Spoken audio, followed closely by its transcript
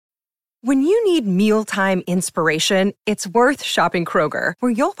When you need mealtime inspiration, it's worth shopping Kroger,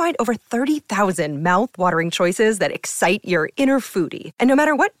 where you'll find over 30,000 mouth-watering choices that excite your inner foodie. And no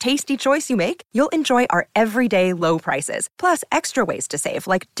matter what tasty choice you make, you'll enjoy our everyday low prices, plus extra ways to save,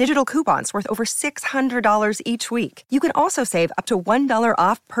 like digital coupons worth over $600 each week. You can also save up to $1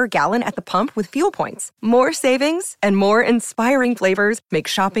 off per gallon at the pump with fuel points. More savings and more inspiring flavors make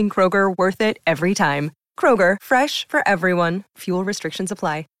shopping Kroger worth it every time. Kroger, fresh for everyone. Fuel restrictions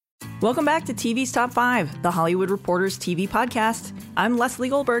apply. Welcome back to TV's Top 5, the Hollywood Reporter's TV podcast. I'm Leslie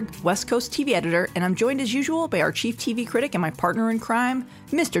Goldberg, West Coast TV editor, and I'm joined as usual by our chief TV critic and my partner in crime,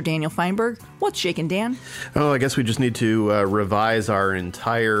 Mr. Daniel Feinberg. What's shaking, Dan? Oh, I guess we just need to revise our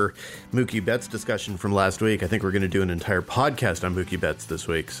entire Mookie Betts discussion from last week. I think we're going to do an entire podcast on Mookie Betts this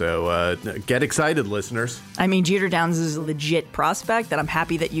week, so get excited, listeners. I mean, Jeter Downs is a legit prospect that I'm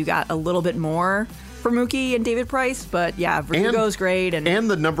happy that you got a little bit more for Mookie and David Price, but yeah, Verdugo's great. And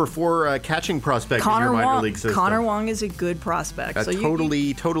the number 4 catching prospect in your minor league system. Connor Wong is a good prospect. So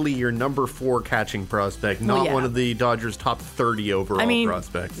totally your number 4 catching prospect, not one of the Dodgers' top 30 overall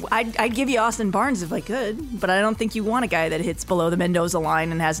prospects. I'd give you Austin Barnes if I could, but I don't think you want a guy that hits below the Mendoza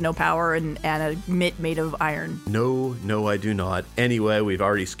line and has no power and a mitt made of iron. No, I do not. Anyway, we've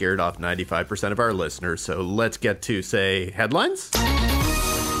already scared off 95% of our listeners, so let's get to, say, headlines?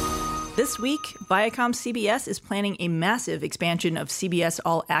 This week, Viacom CBS is planning a massive expansion of CBS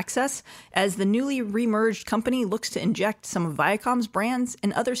All Access as the newly remerged company looks to inject some of Viacom's brands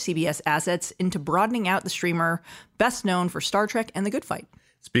and other CBS assets into broadening out the streamer best known for Star Trek and The Good Fight.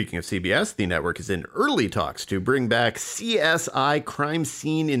 Speaking of CBS, the network is in early talks to bring back CSI Crime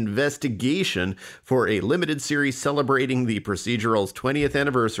Scene Investigation for a limited series celebrating the procedural's 20th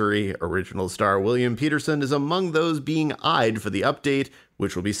anniversary. Original star William Peterson is among those being eyed for the update,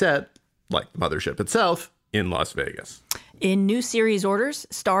 which will be set, like the mothership itself, in Las Vegas. In new series orders,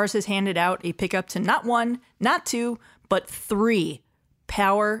 Starz has handed out a pickup to not 1, not 2, but 3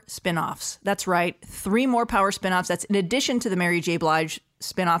 Power spinoffs. That's right, 3 more Power spinoffs. That's in addition to the Mary J. Blige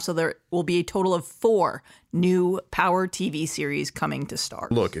spinoff, so there will be a total of 4 new Power TV series coming to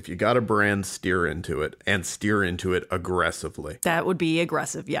Starz. Look, if you got a brand, steer into it, and steer into it aggressively. That would be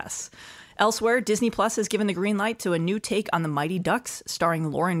aggressive, yes. Elsewhere, Disney Plus has given the green light to a new take on The Mighty Ducks,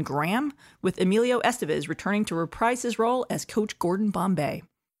 starring Lauren Graham, with Emilio Estevez returning to reprise his role as Coach Gordon Bombay.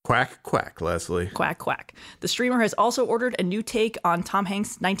 Quack, quack, Leslie. Quack, quack. The streamer has also ordered a new take on Tom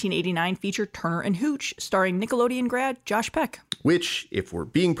Hanks' 1989 feature Turner and Hooch, starring Nickelodeon grad Josh Peck. Which, if we're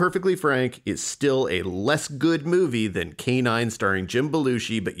being perfectly frank, is still a less good movie than K-9 starring Jim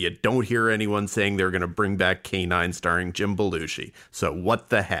Belushi, but you don't hear anyone saying they're going to bring back K-9 starring Jim Belushi. So what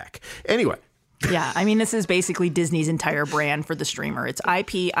the heck? Anyway. Yeah, I mean, this is basically Disney's entire brand for the streamer. It's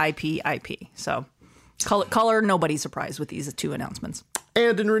IP, IP, IP. So color nobody surprised with these 2 announcements.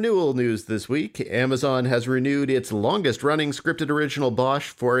 And in renewal news this week, Amazon has renewed its longest-running scripted original Bosch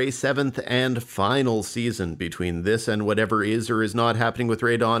for a 7th and final season. Between this and whatever is or is not happening with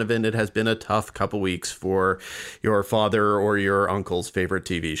Ray Donovan, it has been a tough couple weeks for your father or your uncle's favorite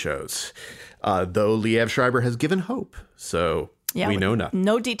TV shows. Though Liev Schreiber has given hope, so we know nothing.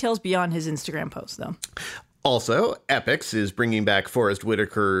 No details beyond his Instagram post, though. Also, Epix is bringing back Forrest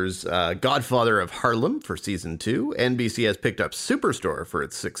Whitaker's Godfather of Harlem for season 2. NBC has picked up Superstore for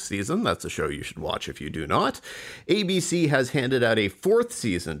its 6th season. That's a show you should watch if you do not. ABC has handed out a 4th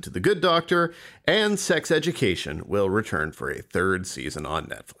season to The Good Doctor, and Sex Education will return for a 3rd season on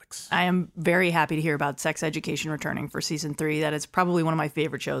Netflix. I am very happy to hear about Sex Education returning for season 3. That is probably one of my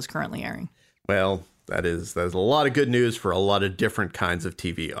favorite shows currently airing. Well, there's a lot of good news for a lot of different kinds of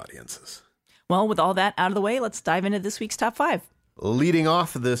TV audiences. Well, with all that out of the way, let's dive into this week's Top 5. Leading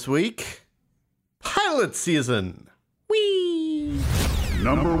off this week, pilot season. Whee!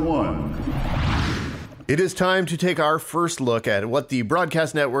 Number 1. It is time to take our first look at what the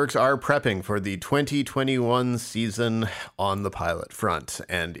broadcast networks are prepping for the 2021 season on the pilot front.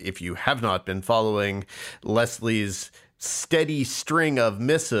 And if you have not been following Leslie's steady string of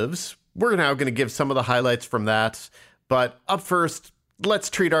missives, we're now going to give some of the highlights from that. But up first,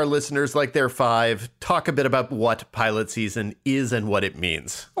 let's treat our listeners like they're 5. Talk a bit about what pilot season is and what it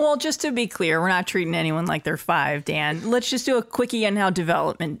means. Well, just to be clear, we're not treating anyone like they're 5, Dan. Let's just do a quickie on how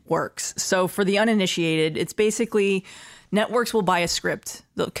development works. So for the uninitiated, it's basically networks will buy a script.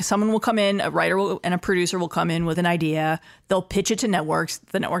 Someone will come in, a writer and a producer will come in with an idea. They'll pitch it to networks.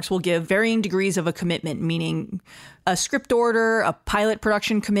 The networks will give varying degrees of a commitment, meaning a script order, a pilot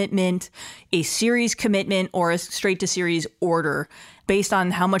production commitment, a series commitment, or a straight to series order based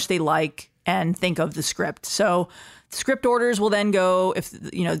on how much they like and think of the script. So Script orders will then go, if the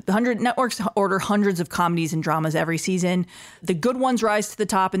 100 networks order hundreds of comedies and dramas every season. The good ones rise to the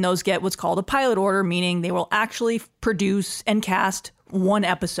top, and those get what's called a pilot order, meaning they will actually produce and cast one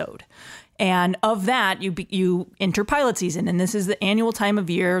episode. And of that, you enter pilot season. And this is the annual time of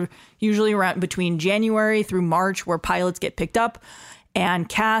year, usually around between January through March, where pilots get picked up and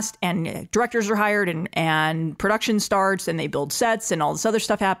cast, and directors are hired, and production starts, and they build sets, and all this other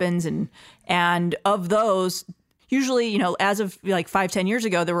stuff happens. And of those, usually, as of like 5-10 years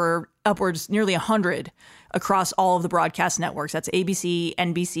ago, there were upwards nearly 100 across all of the broadcast networks. That's ABC,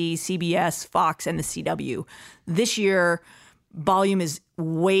 NBC, CBS, Fox, and the CW. This year, volume is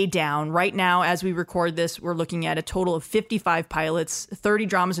way down. Right now, as we record this, we're looking at a total of 55 pilots, 30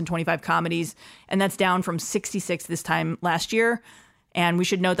 dramas, and 25 comedies. And that's down from 66 this time last year. And we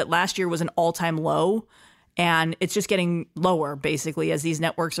should note that last year was an all-time low. And it's just getting lower, basically, as these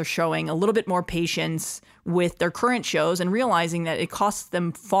networks are showing a little bit more patience with their current shows and realizing that it costs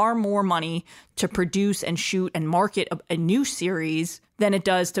them far more money to produce and shoot and market a new series than it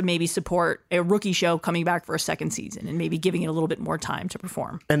does to maybe support a rookie show coming back for a second season and maybe giving it a little bit more time to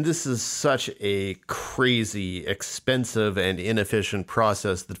perform. And this is such a crazy, expensive, and inefficient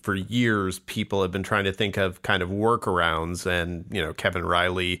process that for years people have been trying to think of kind of workarounds. And, Kevin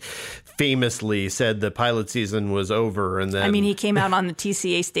Riley famously said the pilot season was over. And then, he came out on the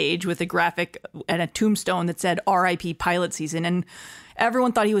TCA stage with a graphic and a tombstone that said RIP pilot season. And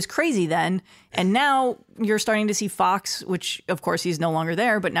everyone thought he was crazy then. And now you're starting to see Fox, which of course he's no longer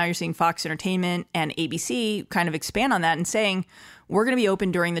there, but now you're seeing Fox Entertainment and ABC kind of expand on that and saying, we're going to be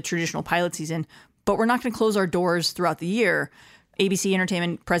open during the traditional pilot season, but we're not going to close our doors throughout the year. ABC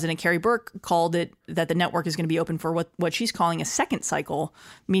Entertainment President Carrie Burke called it that the network is going to be open for what she's calling a second cycle,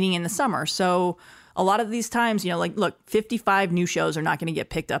 meaning in the summer. So a lot of these times, look, 55 new shows are not going to get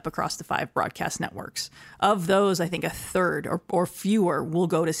picked up across the 5 broadcast networks. Of those, I think a third or fewer will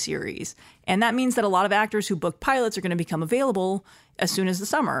go to series. And that means that a lot of actors who book pilots are going to become available as soon as the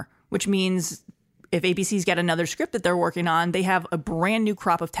summer, which means if ABC's got another script that they're working on, they have a brand new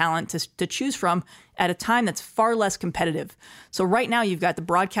crop of talent to choose from at a time that's far less competitive. So right now you've got the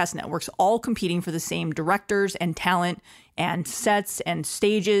broadcast networks all competing for the same directors and talent and sets and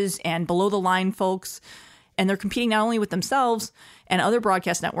stages and below the line folks. And they're competing not only with themselves and other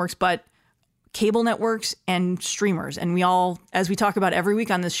broadcast networks, but cable networks and streamers. And we all, as we talk about every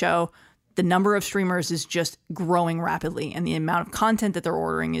week on this show, the number of streamers is just growing rapidly, and the amount of content that they're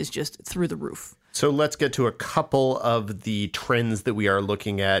ordering is just through the roof. So let's get to a couple of the trends that we are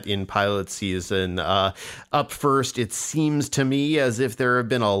looking at in pilot season. Up first, it seems to me as if there have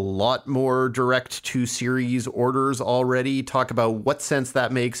been a lot more direct-to-series orders already. Talk about what sense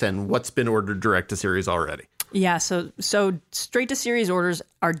that makes and what's been ordered direct-to-series already. Yeah, so straight-to-series orders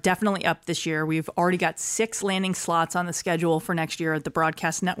are definitely up this year. We've already got 6 landing slots on the schedule for next year at the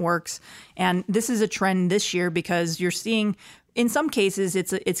broadcast networks. And this is a trend this year because you're seeing, in some cases,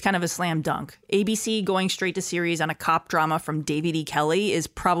 it's kind of a slam dunk. ABC going straight to series on a cop drama from David E. Kelley is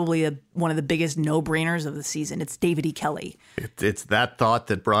probably one of the biggest no-brainers of the season. It's David E. Kelley. It's that thought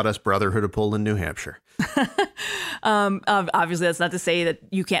that brought us Brotherhood of Poland, New Hampshire. Obviously, that's not to say that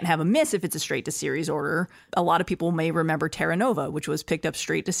you can't have a miss if it's a straight-to-series order. A lot of people may remember Terra Nova, which was picked up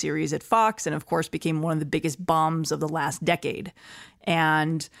straight-to-series at Fox and, of course, became one of the biggest bombs of the last decade.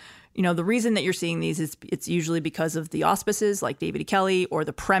 And the reason that you're seeing these is it's usually because of the auspices like David E. Kelley or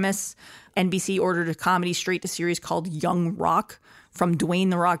the premise. NBC ordered a comedy straight to series called Young Rock from Dwayne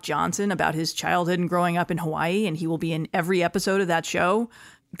The Rock Johnson about his childhood and growing up in Hawaii, and he will be in every episode of that show.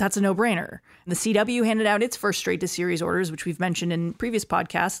 That's a no-brainer. The CW handed out its first straight-to-series orders, which we've mentioned in previous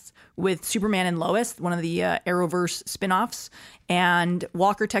podcasts, with Superman and Lois, one of the Arrowverse spinoffs, and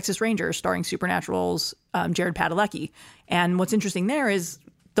Walker, Texas Ranger, starring Supernatural's Jared Padalecki. And what's interesting there is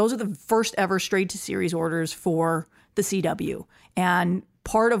those are the first ever straight-to-series orders for the CW. And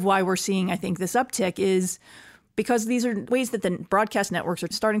part of why we're seeing, I think, this uptick is because these are ways that the broadcast networks are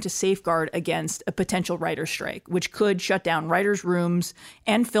starting to safeguard against a potential writer's strike, which could shut down writers' rooms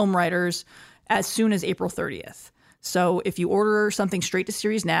and film writers as soon as April 30th. So if you order something straight to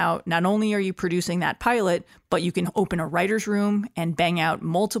series now, not only are you producing that pilot, but you can open a writer's room and bang out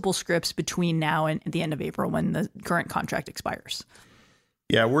multiple scripts between now and the end of April when the current contract expires.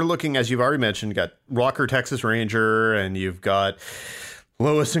 Yeah, we're looking, as you've already mentioned, you got Walker, Texas Ranger, and you've got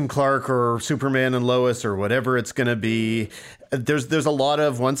Lois and Clark or Superman and Lois or whatever it's going to be. There's a lot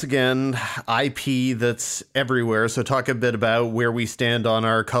of, once again, IP that's everywhere. So talk a bit about where we stand on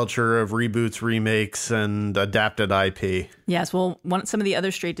our culture of reboots, remakes, and adapted IP. Yes, well, some of the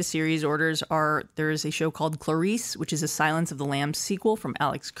other straight-to-series orders are, there is a show called Clarice, which is a Silence of the Lambs sequel from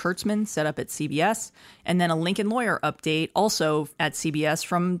Alex Kurtzman, set up at CBS, and then a Lincoln Lawyer update, also at CBS,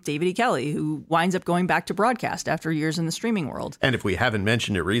 from David E. Kelley, who winds up going back to broadcast after years in the streaming world. And if we haven't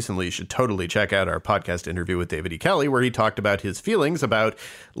mentioned it recently, you should totally check out our podcast interview with David E. Kelley, where he talked about his feelings about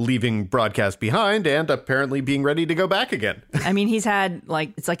leaving broadcast behind and apparently being ready to go back again. I mean, he's had,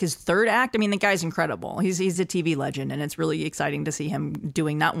 it's like his third act. I mean, the guy's incredible. He's a TV legend, and it's really exciting to see him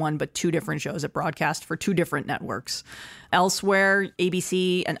doing not one, but two different shows at broadcast for two different networks. Elsewhere,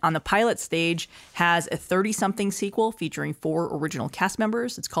 ABC, and on the pilot stage, has a 30-something sequel featuring 4 original cast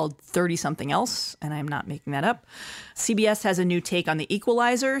members. It's called 30-something else, and I'm not making that up. CBS has a new take on The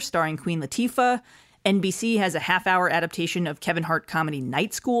Equalizer, starring Queen Latifah. NBC has a half-hour adaptation of Kevin Hart comedy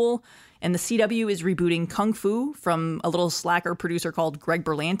Night School. And the CW is rebooting Kung Fu from a little slacker producer called Greg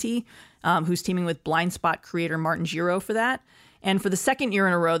Berlanti, who's teaming with Blind Spot creator Martin Giro for that. And for the second year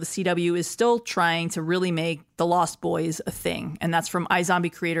in a row, the CW is still trying to really make The Lost Boys a thing. And that's from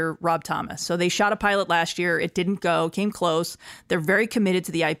iZombie creator Rob Thomas. So they shot a pilot last year. It didn't go, came close. They're very committed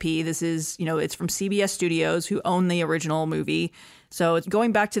to the IP. This is, it's from CBS Studios, who own the original movie. So it's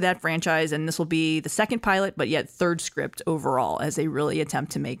going back to that franchise, and this will be the second pilot, but yet third script overall, as they really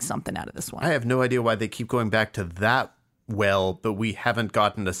attempt to make something out of this one. I have no idea why they keep going back to that well, but we haven't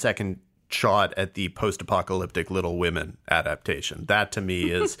gotten a second shot at the post-apocalyptic Little Women adaptation. That to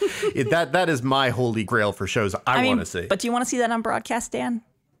me is that is my holy grail for shows I want to see. But do you want to see that on broadcast, Dan?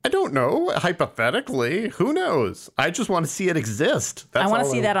 I don't know. Hypothetically, who knows? I just want to see it exist. I want to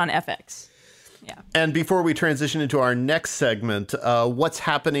see that on FX. Yeah. And before we transition into our next segment, what's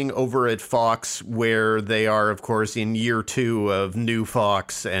happening over at Fox, where they are, of course, in year 2 of new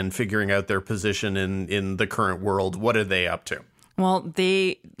Fox and figuring out their position in the current world? What are they up to? Well,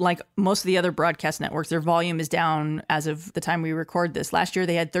 they, like most of the other broadcast networks, their volume is down as of the time we record this. Last year,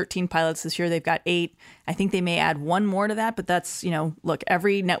 they had 13 pilots. This year, they've got 8. I think they may add one more to that, but that's, look,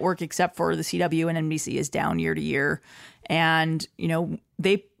 every network except for the CW and NBC is down year to year. And,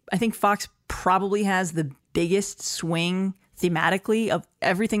 I think Fox probably has the biggest swing thematically of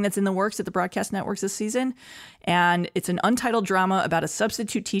everything that's in the works at the broadcast networks this season. And it's an untitled drama about a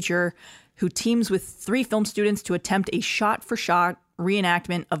substitute teacher who teams with 3 film students to attempt a shot-for-shot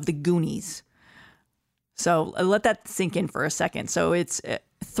reenactment of The Goonies. So let that sink in for a second. So it's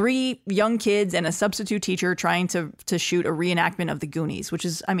 3 young kids and a substitute teacher trying to shoot a reenactment of The Goonies, which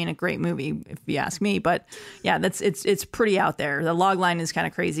is, a great movie if you ask me. But yeah, it's pretty out there. The log line is kind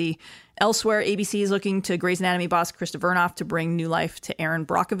of crazy. Elsewhere, ABC is looking to Grey's Anatomy boss Krista Vernoff to bring new life to Aaron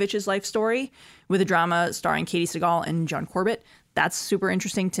Brockovich's life story with a drama starring Katie Sagal and John Corbett. That's super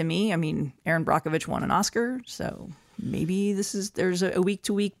interesting to me. Aaron Brockovich won an Oscar, so maybe there's a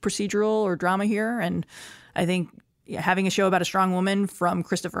week-to-week procedural or drama here. And I think having a show about a strong woman from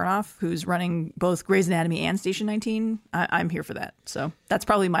Krista Vernoff, who's running both Grey's Anatomy and Station 19, I'm here for that. So that's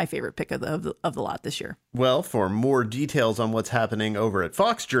probably my favorite pick of the lot this year. Well, for more details on what's happening over at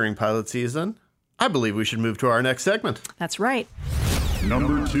Fox during pilot season, I believe we should move to our next segment. That's right.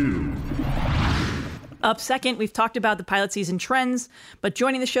 Number 2. Up second, we've talked about the pilot season trends, but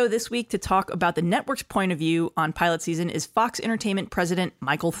joining the show this week to talk about the network's point of view on pilot season is Fox Entertainment President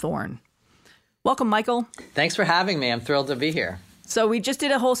Michael Thorne. Welcome, Michael. Thanks for having me. I'm thrilled to be here. So we just did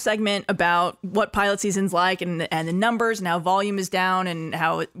a whole segment about what pilot season's like and the numbers and how volume is down and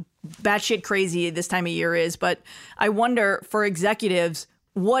how batshit crazy this time of year is. But I wonder, for executives,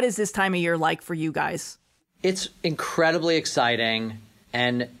 what is this time of year like for you guys? It's incredibly exciting.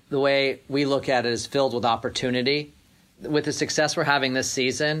 And the way we look at it is filled with opportunity. With the success we're having this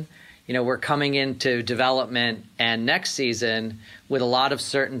season, we're coming into development and next season with a lot of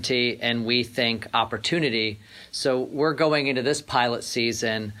certainty and we think opportunity. So we're going into this pilot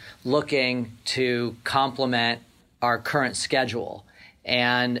season looking to complement our current schedule.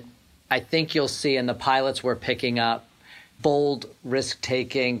 And I think you'll see in the pilots we're picking up bold,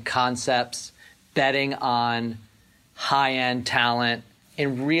 risk-taking concepts, betting on high-end talent,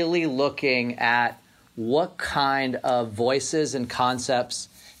 and really looking at what kind of voices and concepts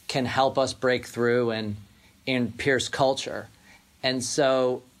can help us break through and pierce culture. And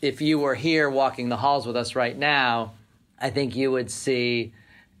so if you were here walking the halls with us right now, I think you would see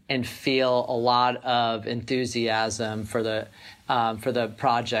and feel a lot of enthusiasm for the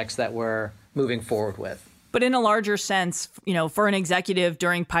projects that we're moving forward with. But in a larger sense, for an executive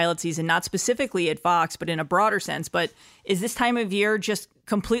during pilot season, not specifically at Fox, but in a broader sense, but is this time of year just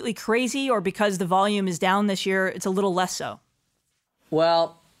completely crazy, or because the volume is down this year, it's a little less so?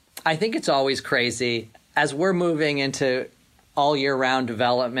 Well, I think it's always crazy. As we're moving into all year round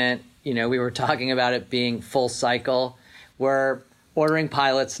development, we were talking about it being full cycle. We're ordering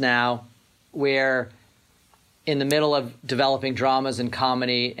pilots now. We're in the middle of developing dramas and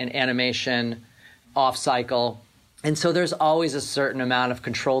comedy and animation off cycle. And so there's always a certain amount of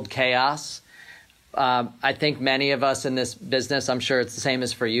controlled chaos. I think many of us in this business, I'm sure it's the same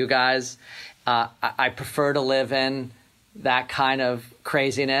as for you guys, I prefer to live in that kind of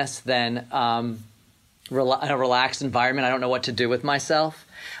craziness than a relaxed environment. I don't know what to do with myself.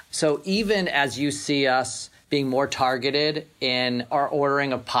 So even as you see us being more targeted in our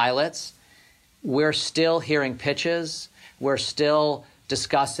ordering of pilots, we're still hearing pitches. We're still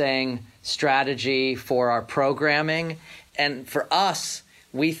discussing strategy for our programming. And for us,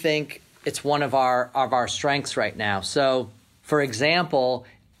 we think it's one of our strengths right now. So, for example,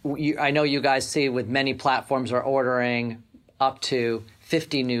 I know you guys see with many platforms are ordering up to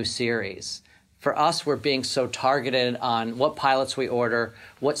 50 new series. For us, we're being so targeted on what pilots we order,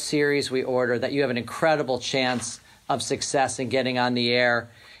 what series we order, that you have an incredible chance of success in getting on the air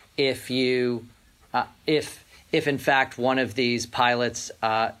if in fact one of these pilots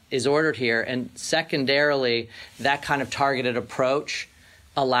is ordered here. And secondarily, that kind of targeted approach,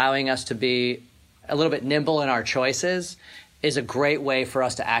 allowing us to be a little bit nimble in our choices, is a great way for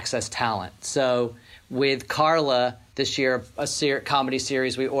us to access talent. So with Carla this year, a comedy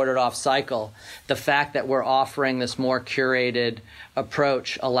series we ordered off cycle, the fact that we're offering this more curated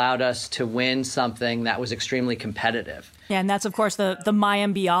approach allowed us to win something that was extremely competitive. Yeah, and that's, of course, the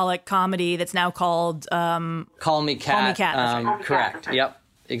Mayim Bialik comedy that's now called Call Me Kat. Call Me Kat. Right. Correct. Yep,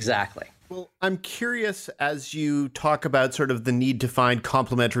 exactly. Well, I'm curious, as you talk about sort of the need to find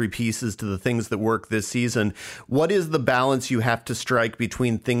complementary pieces to the things that work this season, what is the balance you have to strike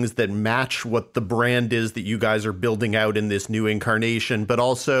between things that match what the brand is that you guys are building out in this new incarnation, but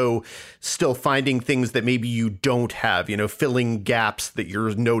also still finding things that maybe you don't have, filling gaps that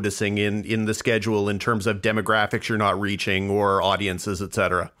you're noticing in the schedule in terms of demographics you're not reaching or audiences, et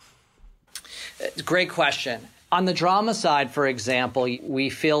cetera? Great question. On the drama side, for example, we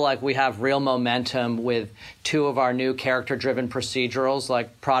feel like we have real momentum with two of our new character-driven procedurals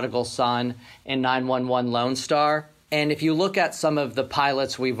like Prodigal Son and 911 Lone Star. And if you look at some of the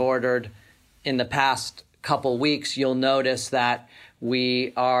pilots we've ordered in the past couple weeks, you'll notice that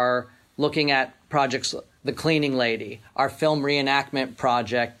we are looking at projects, The Cleaning Lady, our film reenactment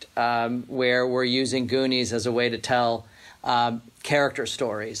project, where we're using Goonies as a way to tell character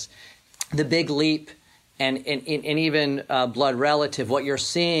stories. The Big Leap, and even Blood Relative, what you're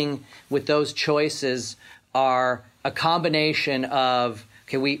seeing with those choices are a combination of,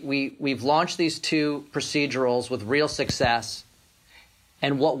 okay, we've launched these two procedurals with real success,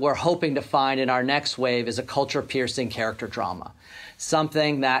 and what we're hoping to find in our next wave is a culture-piercing character drama,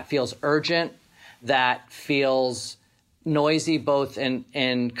 something that feels urgent, that feels noisy both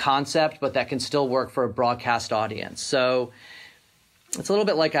in concept, but that can still work for a broadcast audience. So it's a little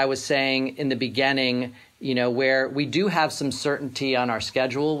bit like I was saying in the beginning, where we do have some certainty on our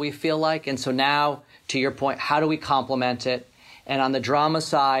schedule, we feel like. And so now, to your point, how do we complement it? And on the drama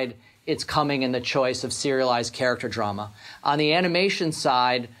side, it's coming in the choice of serialized character drama. On the animation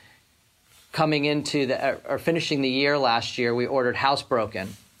side, coming into or finishing the year last year, we ordered Housebroken.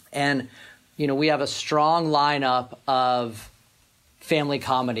 And, we have a strong lineup of family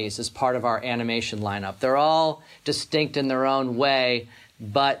comedies as part of our animation lineup. They're all distinct in their own way,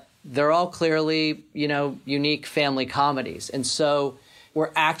 but they're all clearly, unique family comedies. And so we're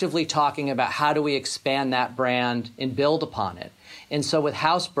actively talking about how do we expand that brand and build upon it. And so with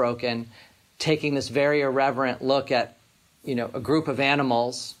Housebroken, taking this very irreverent look at, a group of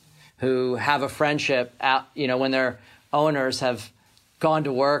animals who have a friendship out, when their owners have gone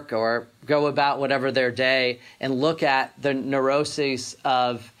to work or go about whatever their day, and look at the neuroses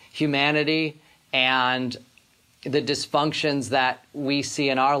of humanity and the dysfunctions that we see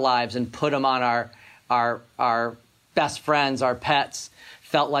in our lives and put them on our best friends, our pets,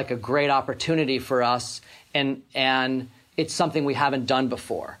 felt like a great opportunity for us. And it's something we haven't done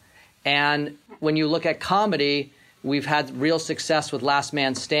before. And when you look at comedy, we've had real success with Last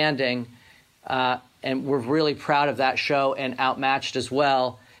Man Standing, and we're really proud of that show and Outmatched as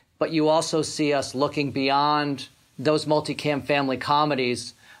well. But you also see us looking beyond those multicam family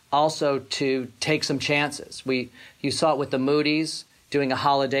comedies also to take some chances. You saw it with the Moody's doing a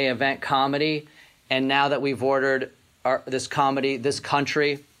holiday event comedy, and now that we've ordered this comedy, This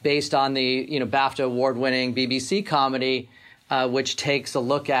Country, based on the BAFTA award-winning BBC comedy, which takes a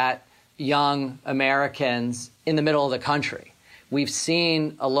look at young Americans in the middle of the country. We've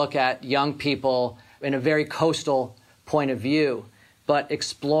seen a look at young people in a very coastal point of view. but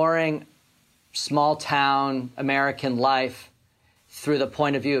exploring small town American life through the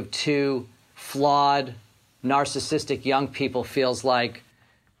point of view of two flawed, narcissistic young people feels like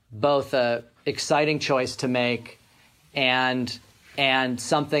both a exciting choice to make and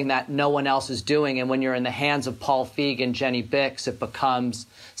something that no one else is doing. And when you're in the hands of Paul Feig and Jenny Bix, it becomes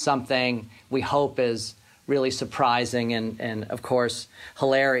something we hope is really surprising and of course,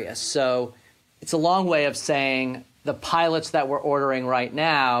 hilarious. So it's a long way of saying the pilots that we're ordering right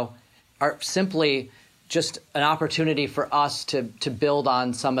now are simply just an opportunity for us to build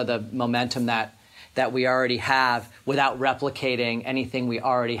on some of the momentum that we already have without replicating anything we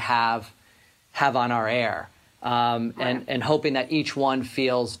already have on our air. And hoping that each one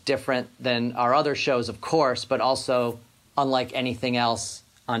feels different than our other shows, of course, but also unlike anything else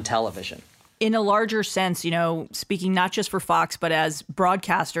on television. In a larger sense, speaking not just for Fox, but as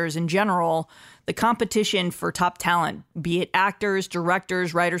broadcasters in general, the competition for top talent, be it actors,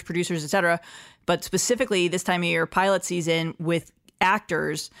 directors, writers, producers, etc., but specifically this time of year, pilot season with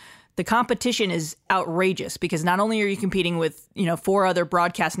actors, the competition is outrageous because not only are you competing with, 4 other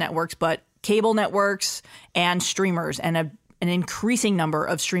broadcast networks, but cable networks and streamers and an increasing number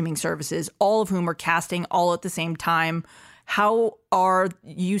of streaming services, all of whom are casting all at the same time. How are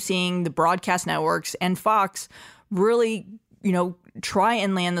you seeing the broadcast networks and Fox really, try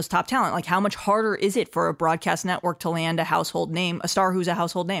and land those top talent? Like, how much harder is it for a broadcast network to land a household name, a star who's a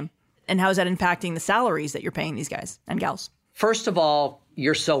household name? And how is that impacting the salaries that you're paying these guys and gals? First of all,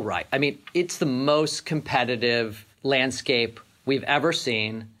 you're so right. I mean, it's the most competitive landscape we've ever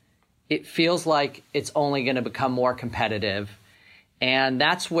seen. It feels like it's only going to become more competitive. And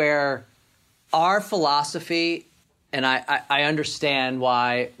that's where our philosophy, and I understand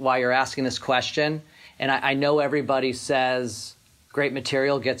why you're asking this question. And I know everybody says great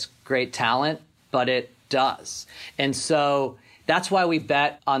material gets great talent, but it does. And so that's why we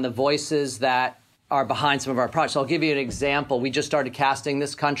bet on the voices that are behind some of our projects. So I'll give you an example. We just started casting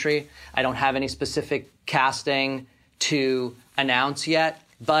this country. I don't have any specific casting to announce yet,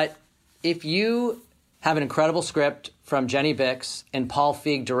 but if you have an incredible script from Jenny Bix and Paul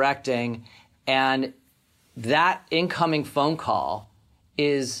Feig directing, and that incoming phone call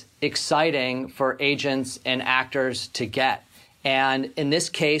is exciting for agents and actors to get. And in this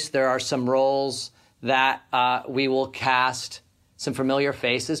case, there are some roles that we will cast some familiar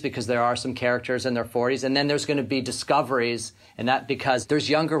faces because there are some characters in their 40s. And then there's going to be discoveries, and that because there's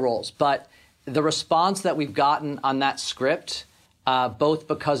younger roles. But the response that we've gotten on that script, both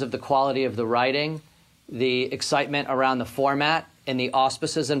because of the quality of the writing, the excitement around the format, and the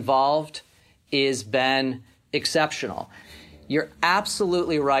auspices involved, has been exceptional. You're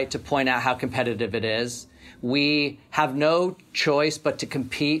absolutely right to point out how competitive it is. We have no choice but to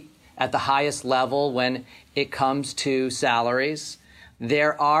compete at the highest level when it comes to salaries.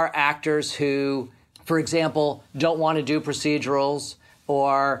 There are actors who, for example, don't want to do procedurals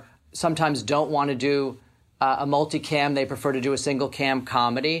or sometimes don't want to do a multicam. They prefer to do a single cam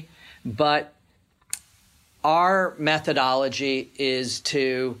comedy. But our methodology is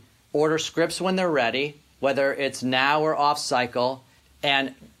to order scripts when they're ready, whether it's now or off cycle.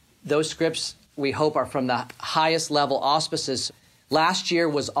 And those scripts, we hope, are from the highest level auspices. Last year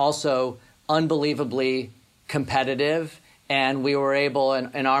was also unbelievably competitive, and we were able,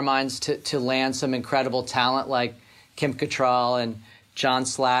 in our minds, to land some incredible talent like Kim Cattrall and John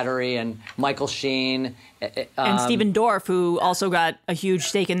Slattery and Michael Sheen. And Stephen Dorff, who also got a huge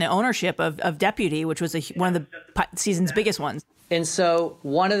stake in the ownership of Deputy, which was one of the season's biggest ones. And so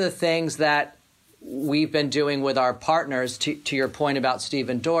one of the things that we've been doing with our partners, to your point about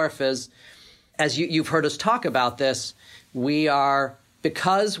Stephen Dorff, is, as you've heard us talk about this, we are,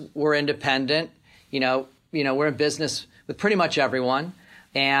 because we're independent, we're in business with pretty much everyone.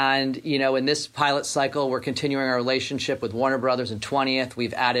 And, in this pilot cycle, we're continuing our relationship with Warner Brothers and 20th.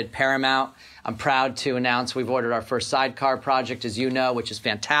 We've added Paramount. I'm proud to announce we've ordered our first sidecar project, as you know, which is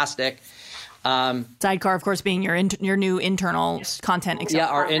fantastic. Sidecar, of course, being your new internal content. Yeah,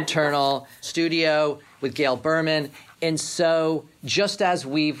 our internal studio with Gail Berman. And so just as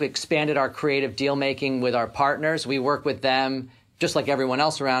we've expanded our creative deal making with our partners, we work with them, just like everyone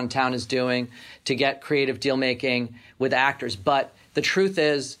else around town is doing, to get creative deal making with actors. But the truth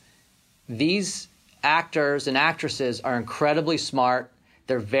is, these actors and actresses are incredibly smart.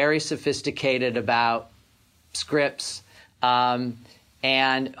 They're very sophisticated about scripts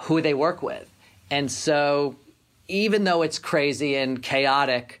and who they work with. And so even though it's crazy and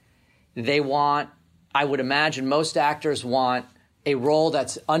chaotic, they want, I would imagine most actors want a role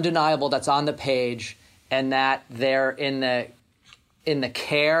that's undeniable, that's on the page, and that they're in the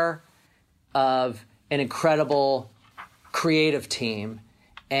care of an incredible creative team.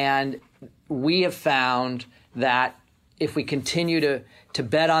 And we have found that if we continue to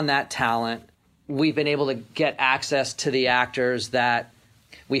bet on that talent, we've been able to get access to the actors that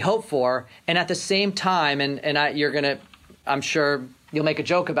we hope for. And at the same time, I'm sure you'll make a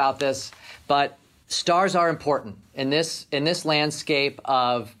joke about this, but stars are important in this landscape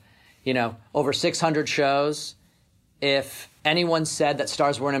of, over 600 shows. If anyone said that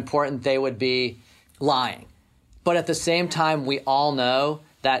stars weren't important, they would be lying. But at the same time, we all know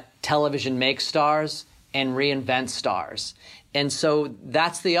that television makes stars and reinvents stars. And so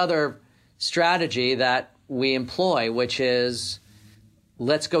that's the other strategy that we employ, which is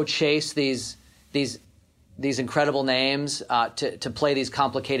let's go chase these incredible names to play these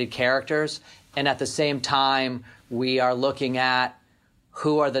complicated characters. And at the same time, we are looking at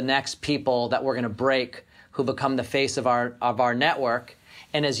who are the next people that we're going to break, who become the face of our network.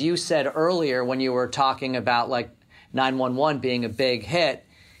 And as you said earlier, when you were talking about like 911 being a big hit,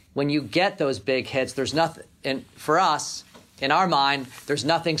 when you get those big hits, there's nothing, and for us, in our mind, there's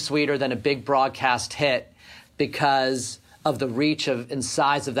nothing sweeter than a big broadcast hit because of the reach and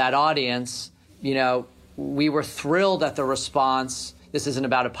size of that audience. We were thrilled at the response. This isn't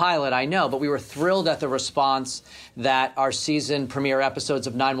about a pilot, I know, but we were thrilled at the response that our season premiere episodes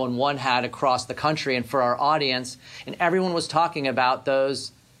of 911 had across the country and for our audience. And everyone was talking about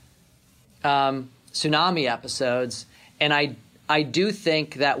those tsunami episodes. And I do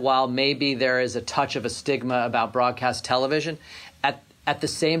think that while maybe there is a touch of a stigma about broadcast television, at the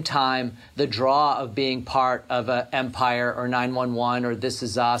same time, the draw of being part of a Empire or 911 or This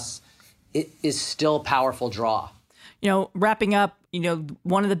Is Us, it is still a powerful draw. Wrapping up,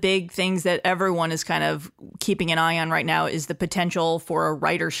 one of the big things that everyone is kind of keeping an eye on right now is the potential for a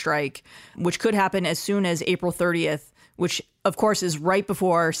writer's strike, which could happen as soon as April 30th, which, of course, is right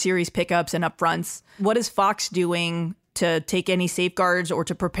before series pickups and upfronts. What is Fox doing to take any safeguards or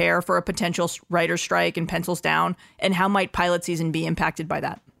to prepare for a potential writer's strike and pencils down? And how might pilot season be impacted by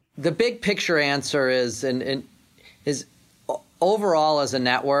that? The big picture answer is overall as a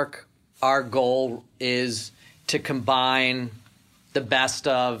network, our goal is to combine the best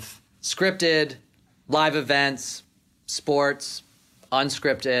of scripted, live events, sports,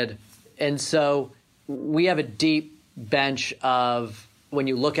 unscripted. And so we have a deep bench of, when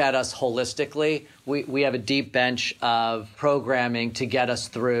you look at us holistically, we have a deep bench of programming to get us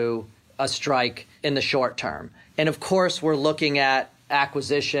through a strike in the short term. And of course, we're looking at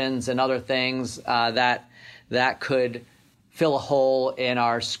acquisitions and other things that could fill a hole in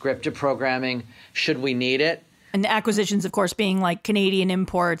our scripted programming should we need it. And the acquisitions, of course, being like Canadian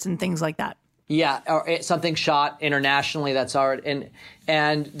imports and things like that. Yeah, or something shot internationally that's already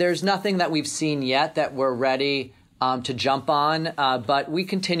and there's nothing that we've seen yet that we're ready to jump on, but we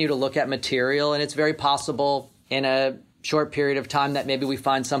continue to look at material, and it's very possible in a short period of time that maybe we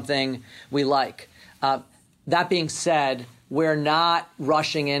find something we like. That being said, we're not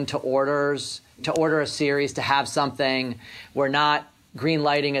rushing into orders to order a series to have something. We're not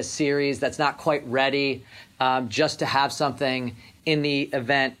green-lighting a series that's not quite ready just to have something in the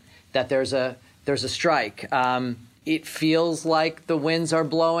event that there's a strike. It feels like the winds are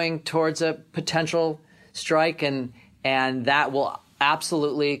blowing towards a potential strike, and that will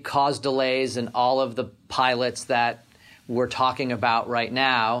absolutely cause delays in all of the pilots that we're talking about right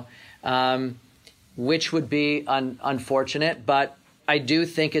now, which would be unfortunate. But I do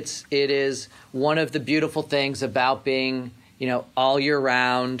think it is one of the beautiful things about being, all year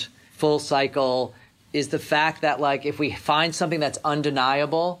round, full cycle, is the fact that, like, if we find something that's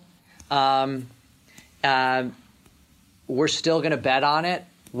undeniable, we're still going to bet on it,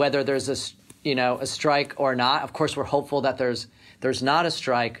 whether there's a strike or not. Of course, we're hopeful that there's not a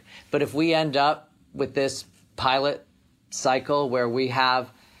strike. But if we end up with this pilot cycle where we have,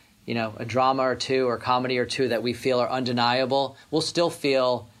 a drama or two or comedy or two that we feel are undeniable, we'll still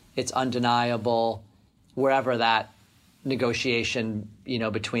feel it's undeniable wherever that negotiation,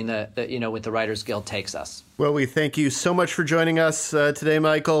 between with the Writers Guild takes us. Well, we thank you so much for joining us today,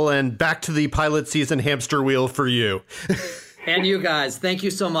 Michael, and back to the pilot season hamster wheel for you. And you guys, thank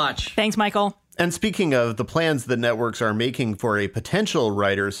you so much. Thanks, Michael. And speaking of the plans that networks are making for a potential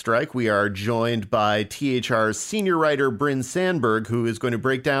writer's strike, we are joined by THR's senior writer, Bryn Sandberg, who is going to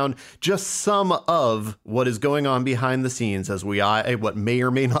break down just some of what is going on behind the scenes as we eye what may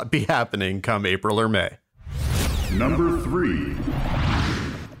or may not be happening come April or May. Number 3.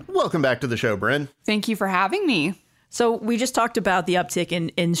 Welcome back to the show, Bryn. Thank you for having me. So we just talked about the uptick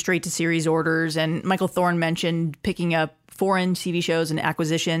in straight-to-series orders, and Michael Thorne mentioned picking up foreign TV shows and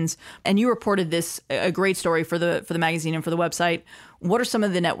acquisitions. And you reported this, a great story for the magazine and for the website, What are some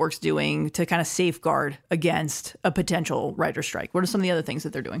of the networks doing to kind of safeguard against a potential writer strike? What are some of the other things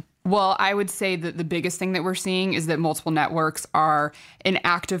that they're doing? Well, I would say that the biggest thing that we're seeing is that multiple networks are in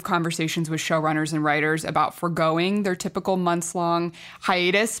active conversations with showrunners and writers about foregoing their typical months-long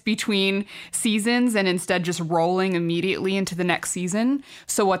hiatus between seasons and instead just rolling immediately into the next season.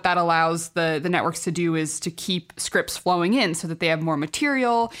 So what that allows the networks to do is to keep scripts flowing in so that they have more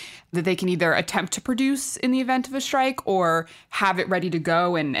material that they can either attempt to produce in the event of a strike or have it ready to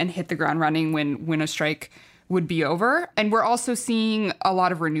go and hit the ground running when a strike would be over. And we're also seeing a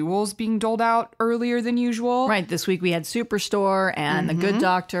lot of renewals being doled out earlier than usual. Right. This week we had Superstore and The Good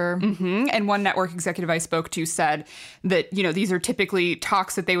Doctor. And one network executive I spoke to said that, these are typically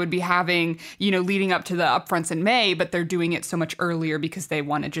talks that they would be having, leading up to the upfronts in May, but they're doing it so much earlier because they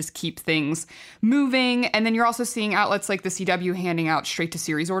want to just keep things moving. And then you're also seeing outlets like the CW handing out straight to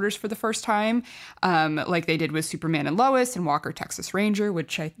series orders for the first time, like they did with Superman and Lois and Walker, Texas Ranger,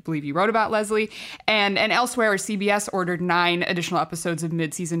 which I believe you wrote about, Leslie. And elsewhere, CBS ordered 9 additional episodes of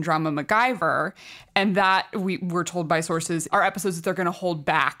mid-season drama MacGyver, and that we were told by sources are episodes that they're going to hold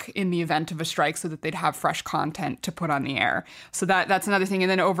back in the event of a strike so that they'd have fresh content to put on the air. So that's another thing. And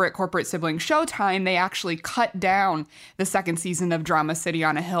then over at corporate sibling Showtime, they actually cut down the second season of Drama City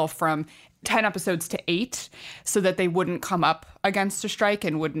on a Hill from 10 episodes to 8 so that they wouldn't come up against a strike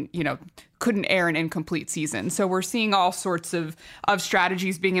and couldn't air an incomplete season. So we're seeing all sorts of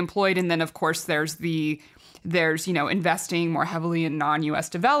strategies being employed. And then, of course, there's investing more heavily in non-U.S.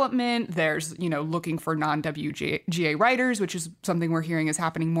 development. There's, looking for non-WGA writers, which is something we're hearing is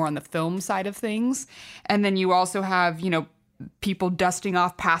happening more on the film side of things. And then you also have, people dusting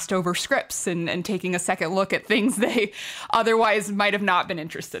off passed over scripts and taking a second look at things they otherwise might have not been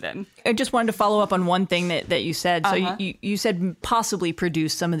interested in. I just wanted to follow up on one thing that you said. So you said possibly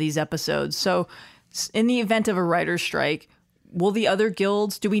produce some of these episodes. So in the event of a writer's strike, will the other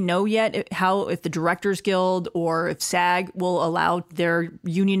guilds, do we know yet if the Directors Guild or if SAG will allow their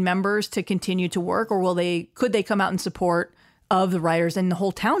union members to continue to work, or could they come out in support of the writers and the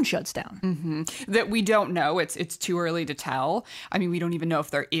whole town shuts down? That we don't know. It's too early to tell. I mean, we don't even know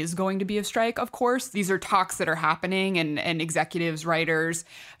if there is going to be a strike, of course. These are talks that are happening and executives, writers,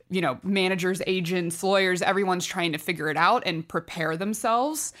 managers, agents, lawyers, everyone's trying to figure it out and prepare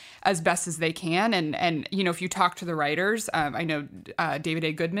themselves as best as they can. And if you talk to the writers, I know David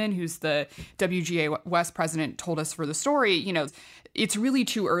A. Goodman, who's the WGA West president, told us for the story, it's really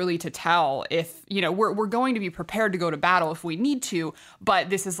too early to tell if, we're going to be prepared to go to battle if we need to, but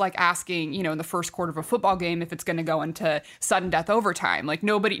this is like asking, in the first quarter of a football game if it's going to go into sudden death overtime. Like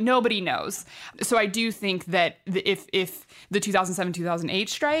nobody knows. So I do think that if the 2007-2008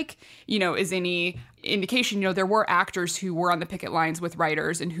 strike, is any indication, there were actors who were on the picket lines with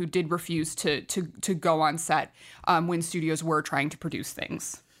writers and who did refuse to go on set when studios were trying to produce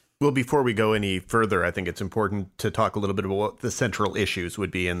things. Well, before we go any further, I think it's important to talk a little bit about what the central issues would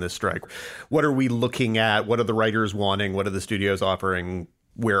be in this strike. What are we looking at? What are the writers wanting? What are the studios offering?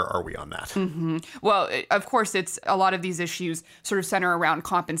 Where are we on that? Well, of course, it's a lot of these issues sort of center around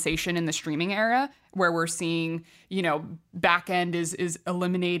compensation in the streaming era, where we're seeing, back end is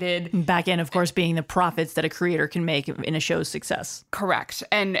eliminated. Back end, of course, being the profits that a creator can make in a show's success. Correct.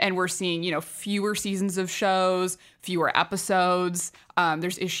 And we're seeing, fewer seasons of shows, fewer episodes.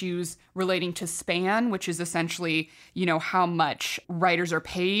 There's issues relating to span, which is essentially, how much writers are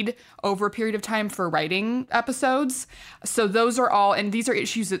paid over a period of time for writing episodes. So those are all, and these are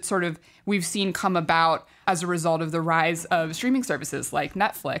issues that sort of we've seen come about as a result of the rise of streaming services like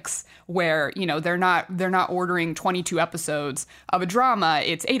Netflix, where, they're not ordering 22 episodes of a drama.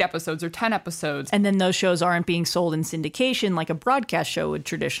 It's 8 episodes or 10 episodes. And then those shows aren't being sold in syndication like a broadcast show would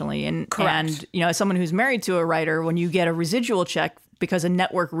traditionally. Correct. And as someone who's married to a writer, when you get a residual check because a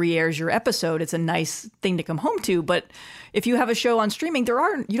network re-airs your episode, it's a nice thing to come home to. But if you have a show on streaming,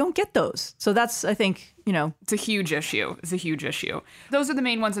 you don't get those. So that's, I think, it's a huge issue. Those are the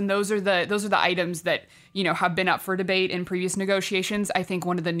main ones, and those are the items that, have been up for debate in previous negotiations. I think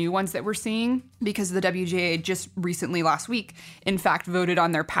one of the new ones that we're seeing, because the WGA just recently last week, in fact, voted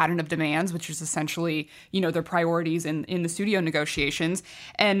on their pattern of demands, which is essentially, their priorities in the studio negotiations.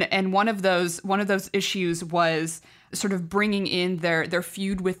 And one of those issues was sort of bringing in their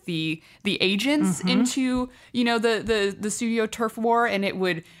feud with the agents into, the studio turf war, and it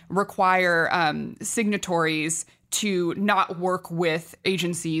would require signatories to not work with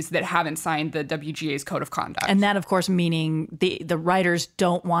agencies that haven't signed the WGA's code of conduct. And that, of course, meaning the writers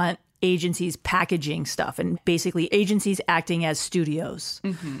don't want agencies packaging stuff and basically agencies acting as studios.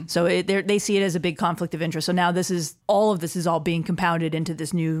 Mm-hmm. So they see it as a big conflict of interest. So now all of this is all being compounded into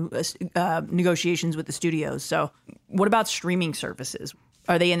this new negotiations with the studios. So what about streaming services?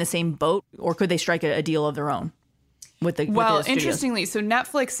 Are they in the same boat, or could they strike a deal of their own? With the interestingly, so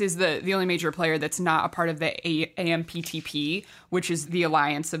Netflix is the only major player that's not a part of the AMPTP, which is the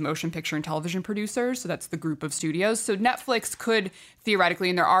Alliance of Motion Picture and Television Producers. So that's the group of studios. So Netflix could theoretically,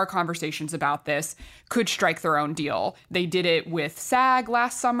 and there are conversations about this, could strike their own deal. They did it with SAG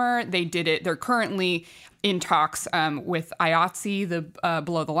last summer. They're currently in talks with IATSE, the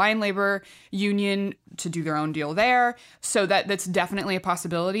below the line labor union, to do their own deal there. So that's definitely a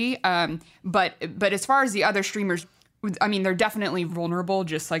possibility. But as far as the other streamers, I mean, they're definitely vulnerable,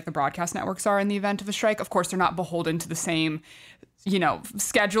 just like the broadcast networks are in the event of a strike. Of course, they're not beholden to the same,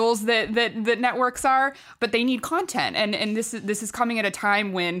 schedules that networks are, but they need content. And this is coming at a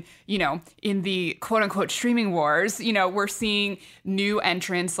time when, in the quote unquote streaming wars, we're seeing new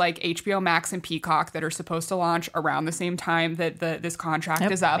entrants like HBO Max and Peacock that are supposed to launch around the same time that this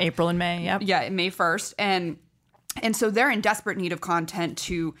contract is up. April and May. Yep. Yeah. May 1st. And so they're in desperate need of content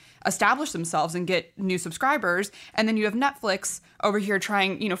to establish themselves and get new subscribers. And then you have Netflix over here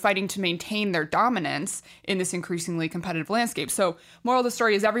trying, fighting to maintain their dominance in this increasingly competitive landscape. So moral of the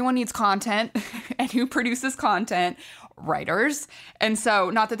story is everyone needs content. And who produces content? Writers. And so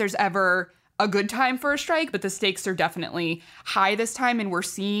not that there's ever a good time for a strike, but the stakes are definitely high this time. And we're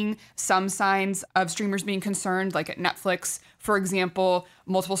seeing some signs of streamers being concerned, like at Netflix, for example.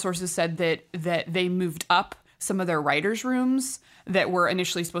 Multiple sources said that they moved up some of their writers' rooms that were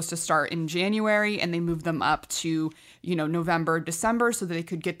initially supposed to start in January, and they moved them up to, November, December, so that they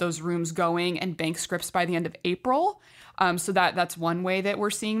could get those rooms going and bank scripts by the end of April. So that's one way that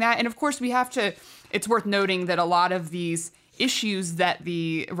we're seeing that. And of course, it's worth noting that a lot of these issues that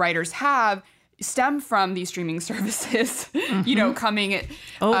the writers have stem from these streaming services, coming into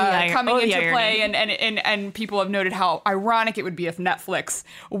play. And people have noted how ironic it would be if Netflix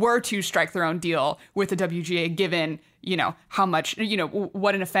were to strike their own deal with the WGA, given, how much,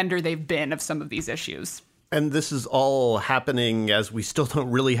 what an offender they've been of some of these issues. And this is all happening as we still don't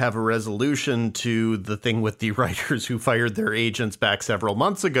really have a resolution to the thing with the writers who fired their agents back several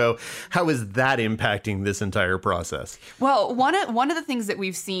months ago. How is that impacting this entire process? Well, one of the things that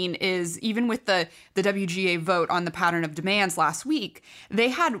we've seen is even with the WGA vote on the pattern of demands last week, they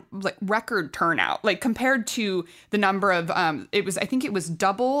had record turnout, compared to the number of I think it was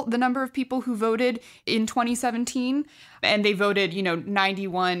double the number of people who voted in 2017. And they voted,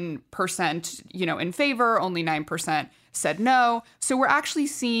 91%, in favor, only 9% said no. So we're actually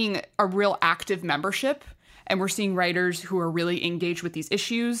seeing a real active membership, and we're seeing writers who are really engaged with these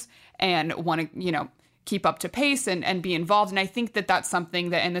issues and want to, keep up to pace and be involved. And I think that that's something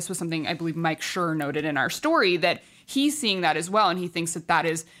that, and this was something I believe Mike Schur noted in our story, that he's seeing that as well. And he thinks that that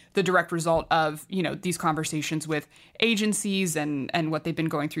is the direct result of, these conversations with agencies and what they've been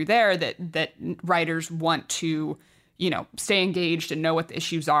going through there, that writers want to, stay engaged and know what the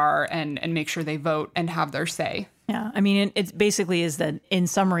issues are and make sure they vote and have their say. Yeah. I mean, it basically is that in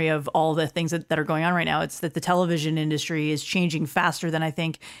summary of all the things that are going on right now, it's that the television industry is changing faster than I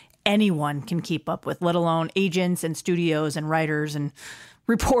think anyone can keep up with, let alone agents and studios and writers and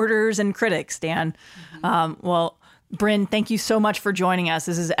reporters and critics, Dan. Mm-hmm. Well, Bryn, thank you so much for joining us.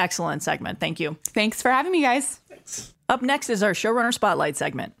 This is an excellent segment. Thank you. Thanks for having me, guys. Thanks. Up next is our Showrunner Spotlight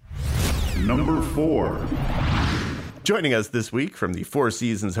segment. Number 4. Joining us this week from the Four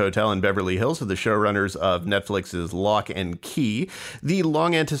Seasons Hotel in Beverly Hills are the showrunners of Netflix's Locke Key, the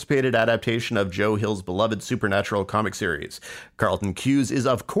long-anticipated adaptation of Joe Hill's beloved supernatural comic series. Carlton Cuse is,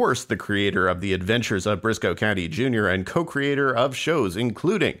 of course, the creator of The Adventures of Briscoe County Jr. and co-creator of shows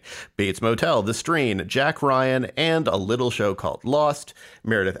including Bates Motel, The Strain, Jack Ryan, and a little show called Lost.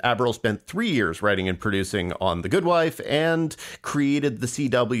 Meredith Averill spent 3 years writing and producing on The Good Wife and created the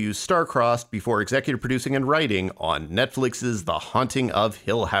CW's Star-Crossed before executive producing and writing on Netflix's The Haunting of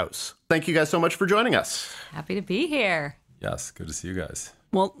Hill House. Thank you guys so much for joining us. Happy to be here. Yes, good to see you guys.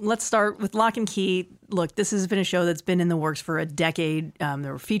 Well, let's start with Locke Key. Look, this has been a show that's been in the works for a decade.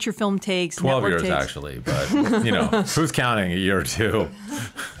 There were feature film takes, 12 network years takes. Actually, but who's counting a year or two?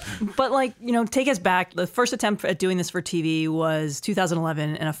 But take us back. The first attempt at doing this for TV was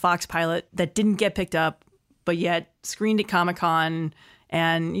 2011 and a Fox pilot that didn't get picked up, but yet screened at Comic-Con,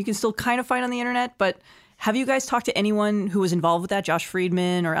 and you can still kind of find on the internet. But have you guys talked to anyone who was involved with that, Josh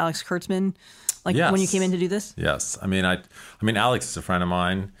Friedman or Alex Kurtzman, yes. when you came in to do this? Yes. I mean, Alex is a friend of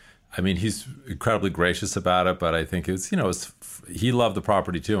mine. I mean, he's incredibly gracious about it, but I think he loved the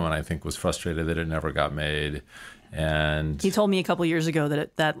property too, and I think was frustrated that it never got made. And he told me a couple years ago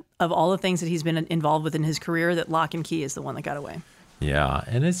that of all the things that he's been involved with in his career, that Locke Key is the one that got away. Yeah,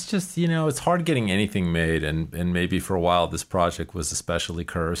 and it's just, it's hard getting anything made, and maybe for a while this project was especially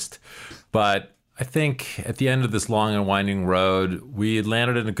cursed. But I think at the end of this long and winding road, we had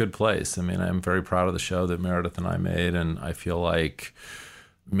landed in a good place. I mean, I'm very proud of the show that Meredith and I made, and I feel like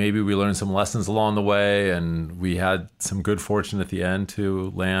maybe we learned some lessons along the way, and we had some good fortune at the end to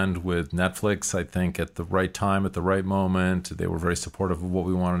land with Netflix, I think, at the right time, at the right moment. They were very supportive of what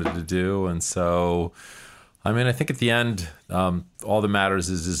we wanted to do, and so... I mean, I think at the end, all that matters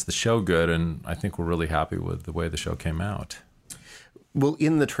is the show good, and I think we're really happy with the way the show came out. Well,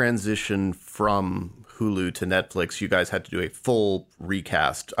 in the transition from Hulu to Netflix, you guys had to do a full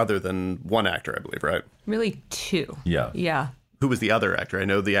recast, other than one actor, I believe, right? Really two. Yeah. Yeah. Who was the other actor? I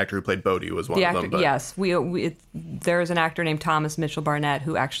know the actor who played Bodhi was one of them. But... Yes. There's an actor named Thomas Mitchell Barnett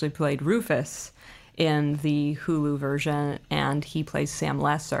who actually played Rufus in the Hulu version, and he plays Sam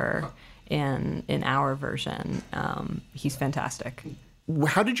Lesser in our version. He's fantastic.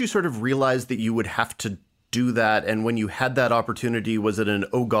 How did you sort of realize that you would have to do that? And when you had that opportunity, was it an,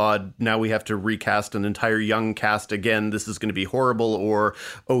 oh God, now we have to recast an entire young cast again, this is going to be horrible, or,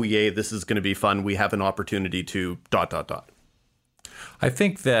 oh yay, this is going to be fun, we have an opportunity to ... I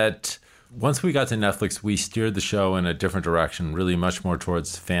think that once we got to Netflix, we steered the show in a different direction, really much more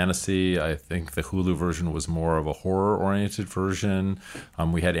towards fantasy. I think the Hulu version was more of a horror-oriented version.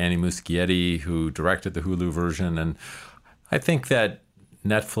 We had Annie Muschietti, who directed the Hulu version. And I think that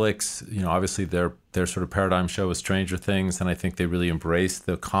Netflix, obviously their sort of paradigm show was Stranger Things, and I think they really embraced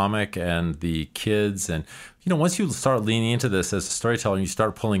the comic and the kids. And, once you start leaning into this as a storyteller and you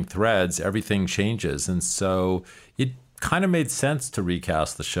start pulling threads, everything changes. And so it kind of made sense to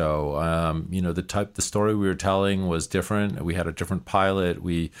recast the show. The story we were telling was different. We had a different pilot.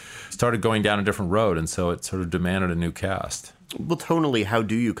 We started going down a different road, and so it sort of demanded a new cast. Well, tonally, how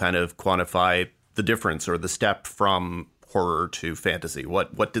do you kind of quantify the difference or the step from horror to fantasy?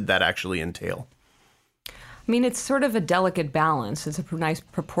 What did that actually entail? I mean, it's sort of a delicate balance. It's a nice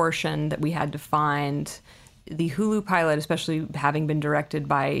proportion that we had to find. The Hulu pilot, especially having been directed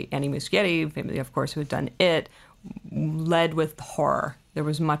by Annie Muschietti, famously, of course, who had done It, led with horror. There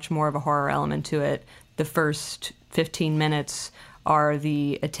was much more of a horror element to it. The first 15 minutes are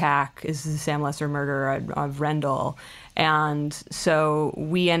the attack, is the Sam Lesser murder of Rendell. And so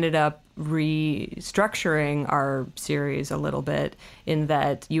we ended up restructuring our series a little bit in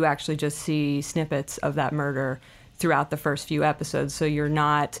that you actually just see snippets of that murder throughout the first few episodes. So you're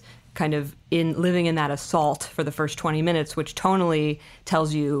not kind of living in that assault for the first 20 minutes, which tonally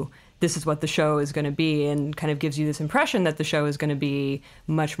tells you this is what the show is going to be, and kind of gives you this impression that the show is going to be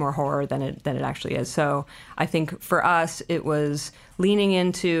much more horror than it actually is. So I think for us, it was leaning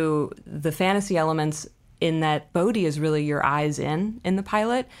into the fantasy elements in that Bodhi is really your eyes in the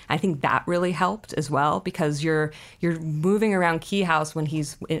pilot. I think that really helped as well, because you're moving around Key House when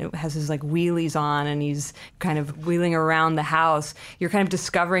has his like wheelies on and he's kind of wheeling around the house. You're kind of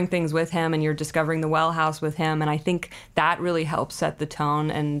discovering things with him, and you're discovering the well house with him. And I think that really helps set the tone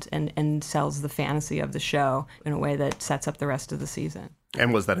and sells the fantasy of the show in a way that sets up the rest of the season.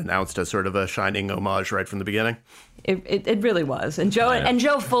 And was that announced as sort of a shining homage right from the beginning? It really was, and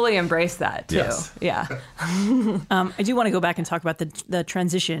Joe fully embraced that too. Yes. Yeah. I do want to go back and talk about the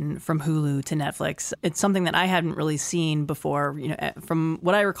transition from Hulu to Netflix. It's something that I hadn't really seen before. From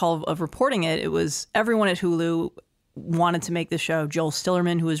what I recall of reporting it, it was everyone at Hulu wanted to make the show. Joel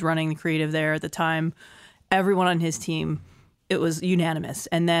Stillerman, who was running the creative there at the time, everyone on his team, it was unanimous.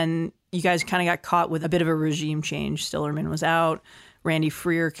 And then you guys kind of got caught with a bit of a regime change. Stillerman was out. Randy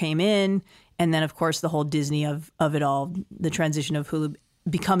Freer came in, and then, of course, the whole Disney of it all, the transition of Hulu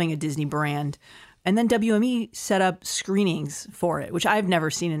becoming a Disney brand. And then WME set up screenings for it, which I've never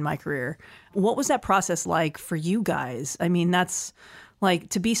seen in my career. What was that process like for you guys? I mean, that's like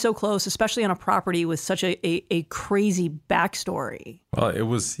to be so close, especially on a property with such a crazy backstory. Well, it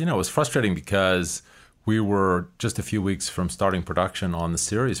was frustrating because we were just a few weeks from starting production on the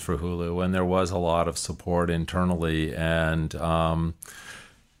series for Hulu, and there was a lot of support internally. And,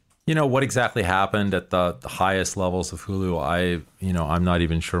 what exactly happened at the highest levels of Hulu, I'm not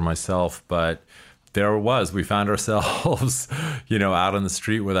even sure myself, but we found ourselves, out on the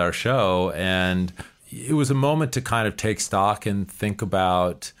street with our show. And it was a moment to kind of take stock and think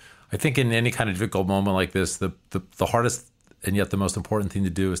about, I think in any kind of difficult moment like this, the hardest and yet the most important thing to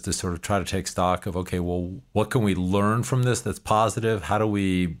do is to sort of try to take stock of, okay, well, what can we learn from this that's positive? How do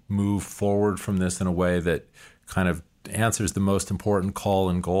we move forward from this in a way that kind of answers the most important call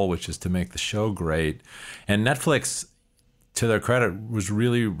and goal, which is to make the show great? And Netflix, to their credit, was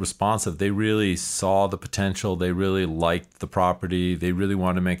really responsive. They really saw the potential. They really liked the property. They really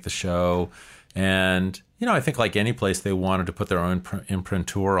wanted to make the show. And, I think like any place, they wanted to put their own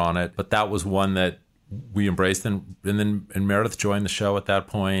imprimatur on it. But that was one that we embraced. And Meredith joined the show at that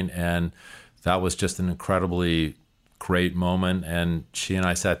point. And that was just an incredibly great moment. And she and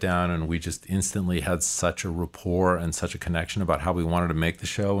I sat down and we just instantly had such a rapport and such a connection about how we wanted to make the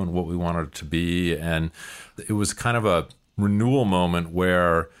show and what we wanted it to be. And it was kind of a renewal moment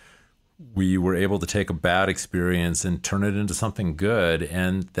where we were able to take a bad experience and turn it into something good,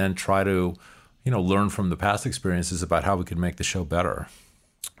 and then try to, learn from the past experiences about how we could make the show better.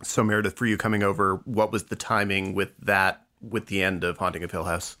 So Meredith, for you coming over, what was the timing with the end of Haunting of Hill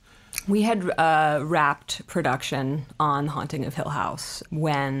House? We had wrapped production on Haunting of Hill House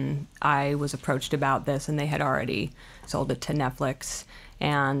when I was approached about this, and they had already sold it to Netflix.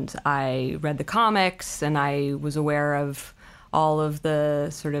 And I read the comics, and I was aware of all of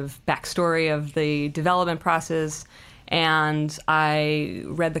the sort of backstory of the development process. And I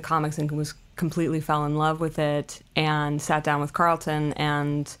read the comics and completely fell in love with it, and sat down with Carlton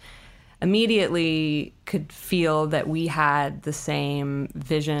and immediately could feel that we had the same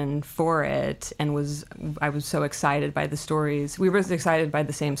vision for it, and I was so excited by the stories. We were excited by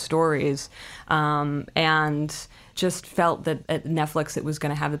the same stories, and just felt that at Netflix it was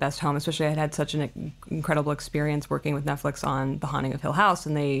going to have the best home. Especially I had such an incredible experience working with Netflix on The Haunting of Hill House,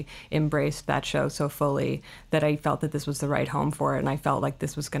 and they embraced that show so fully that I felt that this was the right home for it, and I felt like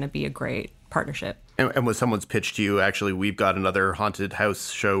this was going to be a great partnership. And when someone's pitched to you, actually, we've got another haunted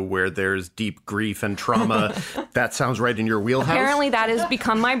house show where there's deep grief and trauma, that sounds right in your wheelhouse? Apparently that has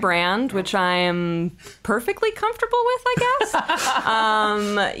become my brand, which I am perfectly comfortable with, I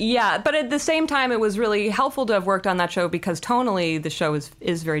guess. Yeah, but at the same time, it was really helpful to have worked on that show because tonally the show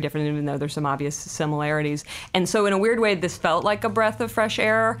is very different, even though there's some obvious similarities. And so in a weird way, this felt like a breath of fresh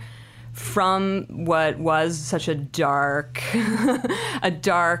air from what was such a dark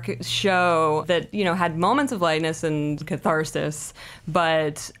show that, had moments of lightness and catharsis,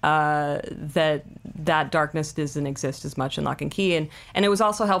 but that darkness doesn't exist as much in Locke Key. And it was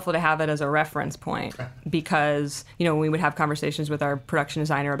also helpful to have it as a reference point because, when we would have conversations with our production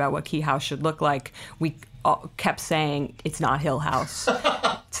designer about what Key House should look like, we kept saying, it's not Hill House.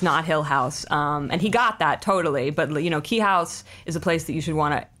 It's not Hill House. And he got that totally. But, Key House is a place that you should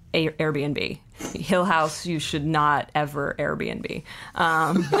want to Airbnb. Hill House, you should not ever Airbnb.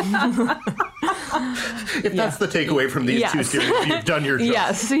 If that's the takeaway from these two series, you've done your job.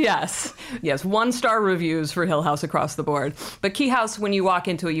 Yes. 1-star reviews for Hill House across the board. But Key House, when you walk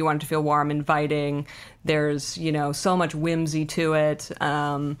into it, you want it to feel warm, inviting. There's, so much whimsy to it.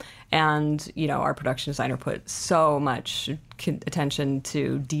 And, our production designer put so much attention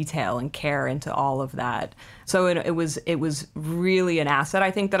to detail and care into all of that. So it was really an asset, I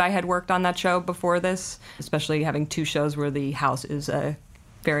think, that I had worked on that show before this, especially having two shows where the house is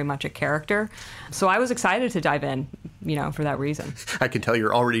very much a character. So I was excited to dive in, for that reason. I can tell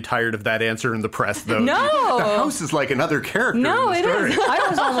you're already tired of that answer in the press, though. No! The house is like another character in the story. It is. I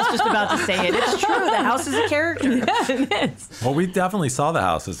was almost just about to say it. It's true. The house is a character. Yeah, it is. Well, we definitely saw the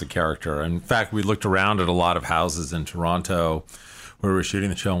house as a character. In fact, we looked around at a lot of houses in Toronto where we were shooting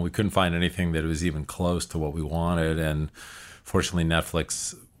the show, and we couldn't find anything that was even close to what we wanted. And fortunately,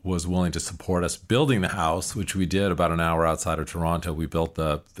 Netflix was willing to support us building the house, which we did about an hour outside of Toronto. We built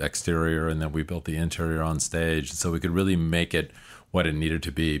the exterior and then we built the interior on stage. So we could really make it what it needed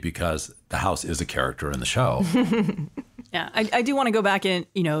to be because the house is a character in the show. Yeah, I do want to go back and,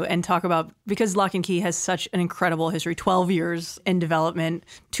 and talk about, because Locke & Key has such an incredible history, 12 years in development,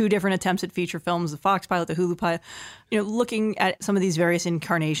 2 different attempts at feature films, the Fox pilot, the Hulu pilot, looking at some of these various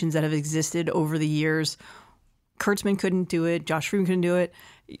incarnations that have existed over the years. Kurtzman couldn't do it. Josh Friedman couldn't do it.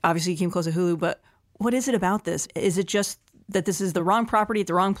 Obviously, he came close to Hulu. But what is it about this? Is it just that this is the wrong property at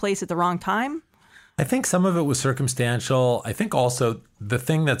the wrong place at the wrong time? I think some of it was circumstantial. I think also the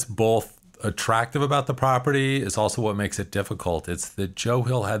thing that's both attractive about the property is also what makes it difficult. It's that Joe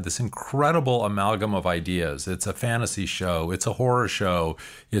Hill had this incredible amalgam of ideas. It's a fantasy show. It's a horror show.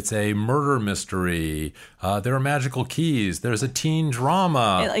 It's a murder mystery. There are magical keys. There's a teen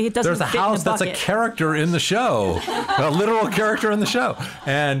drama. There's a house that's a character in the show, a literal character in the show.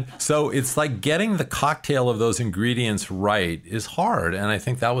 And so it's like getting the cocktail of those ingredients right is hard. And I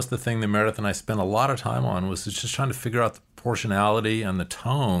think that was the thing that Meredith and I spent a lot of time on, was just trying to figure out the proportionality and the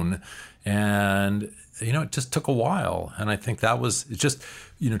tone. And, it just took a while. And I think that was just,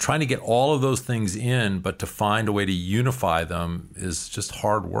 trying to get all of those things in, but to find a way to unify them is just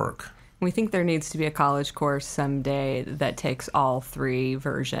hard work. We think there needs to be a college course someday that takes all 3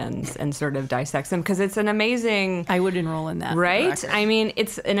 versions and sort of dissects them, because it's an amazing... I would enroll in that. Right? I mean,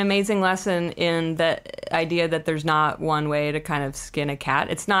 it's an amazing lesson in the idea that there's not one way to kind of skin a cat.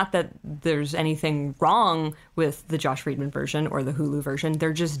 It's not that there's anything wrong with the Josh Friedman version or the Hulu version.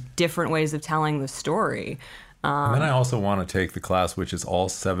 They're just different ways of telling the story. And then I also want to take the class, which is all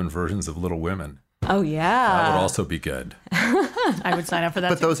 7 versions of Little Women. Oh, yeah. That would also be good. I would sign up for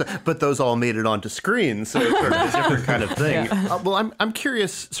that. But those all made it onto screen, so it's sort of a different kind of thing. Well, I'm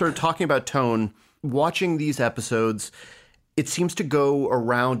curious, sort of talking about tone, watching these episodes, it seems to go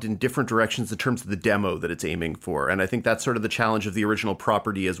around in different directions in terms of the demo that it's aiming for. And I think that's sort of the challenge of the original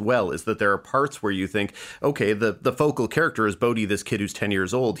property as well, is that there are parts where you think, okay, the focal character is Bodhi, this kid who's 10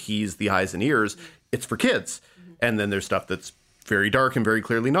 years old. He's the eyes and ears. It's for kids. And then there's stuff that's very dark and very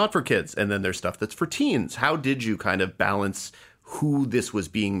clearly not for kids. And then there's stuff that's for teens. How did you kind of balance who this was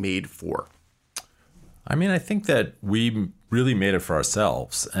being made for? I mean, I think that we really made it for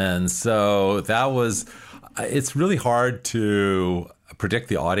ourselves. And so it's really hard to predict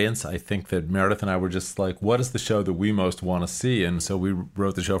the audience. I think that Meredith and I were just like, what is the show that we most want to see? And so we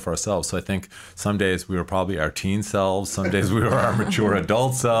wrote the show for ourselves. So I think some days we were probably our teen selves. Some days we were our mature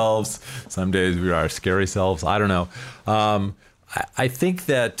adult selves. Some days we were our scary selves. I don't know. I think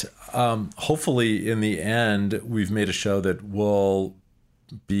that hopefully in the end, we've made a show that will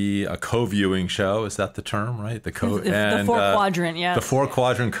be a co-viewing show. Is that the term, right? The 4-quadrant, yeah. The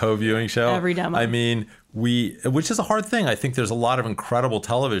 4-quadrant co-viewing show. Every demo. I mean, which is a hard thing. I think there's a lot of incredible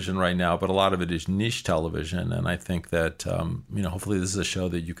television right now, but a lot of it is niche television. And I think that, hopefully this is a show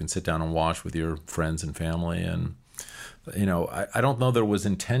that you can sit down and watch with your friends and family. And, I don't know that it was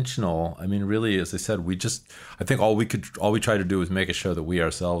intentional. I mean, really, as I said, I think all we tried to do was make a show that we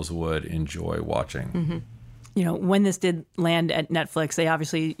ourselves would enjoy watching. Mm-hmm. When this did land at Netflix, they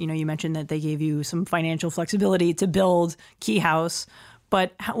obviously, you mentioned that they gave you some financial flexibility to build Key House.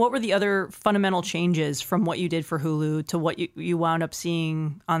 But what were the other fundamental changes from what you did for Hulu to what you wound up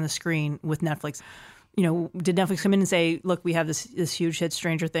seeing on the screen with Netflix? Did Netflix come in and say, look, we have this huge hit,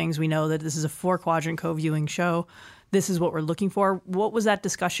 Stranger Things. We know that this is a 4-quadrant co-viewing show. This is what we're looking for. What was that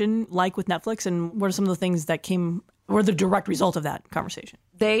discussion like with Netflix? And what are some of the things that were the direct result of that conversation?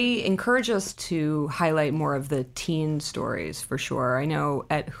 They encourage us to highlight more of the teen stories, for sure. I know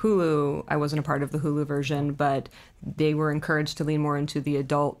at Hulu, I wasn't a part of the Hulu version, but they were encouraged to lean more into the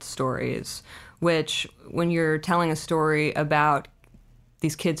adult stories, which when you're telling a story about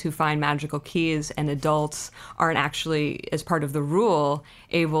these kids who find magical keys and adults aren't actually, as part of the rule,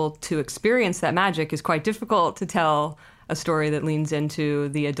 able to experience that magic, is quite difficult to tell a story that leans into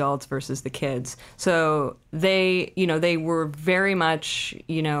the adults versus the kids. So they were very much,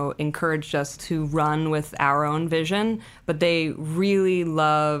 encouraged us to run with our own vision, but they really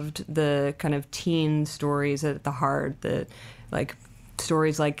loved the kind of teen stories at the heart,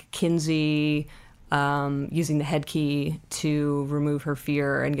 stories like Kinsey, using the head key to remove her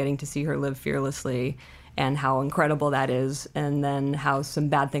fear and getting to see her live fearlessly, and how incredible that is, and then how some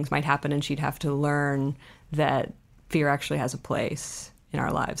bad things might happen and she'd have to learn that fear actually has a place in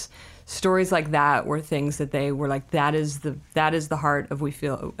our lives. Stories like that were things that they were like, that is the heart of We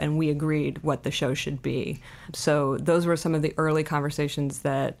Feel, and we agreed what the show should be. So those were some of the early conversations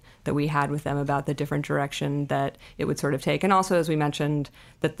that we had with them about the different direction that it would sort of take. And also, as we mentioned,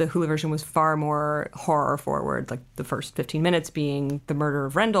 that the Hulu version was far more horror forward, like the first 15 minutes being the murder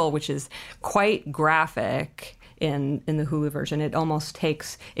of Rendell, which is quite graphic. In the Hulu version, it almost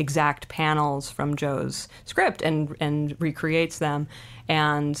takes exact panels from Joe's script and recreates them.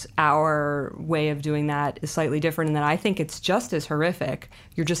 And our way of doing that is slightly different in that I think it's just as horrific.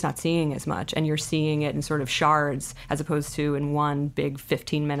 You're just not seeing as much, and you're seeing it in sort of shards as opposed to in one big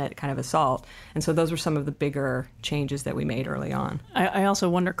 15-minute kind of assault. And so those were some of the bigger changes that we made early on. I also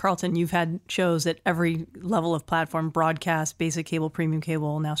wonder, Carlton, you've had shows at every level of platform, broadcast, basic cable, premium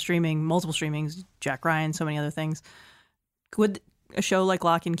cable, now streaming, multiple streamings, Jack Ryan, so many other things. Would a show like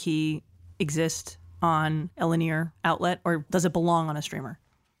Locke Key exist on a linear outlet, or does it belong on a streamer?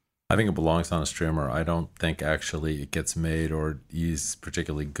 I think it belongs on a streamer. I don't think actually it gets made or is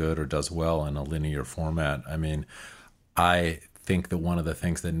particularly good or does well in a linear format. I mean, I think that one of the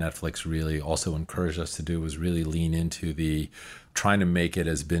things that Netflix really also encouraged us to do was really lean into the trying to make it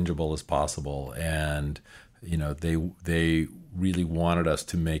as bingeable as possible. And, they really wanted us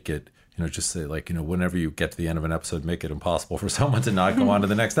to make it, just say whenever you get to the end of an episode, make it impossible for someone to not go on to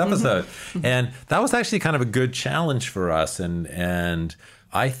the next episode. And that was actually kind of a good challenge for us. And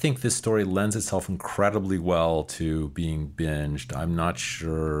I think this story lends itself incredibly well to being binged. I'm not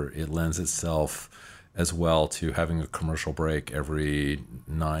sure it lends itself as well to having a commercial break every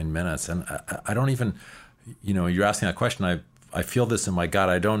 9 minutes. And I don't even, you're asking that question. I feel this in my gut.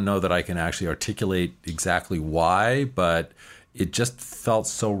 I don't know that I can actually articulate exactly why, but it just felt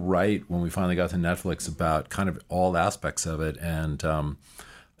so right when we finally got to Netflix about kind of all aspects of it. And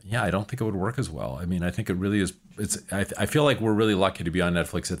I don't think it would work as well. I mean, I think it really is. I feel like we're really lucky to be on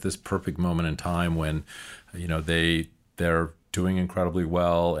Netflix at this perfect moment in time when, they're doing incredibly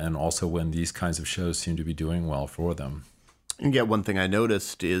well, and also when these kinds of shows seem to be doing well for them. And yet one thing I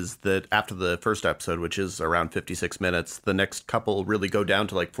noticed is that after the first episode, which is around 56 minutes, the next couple really go down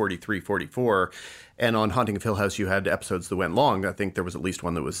to like 43, 44. And on Haunting of Hill House, you had episodes that went long. I think there was at least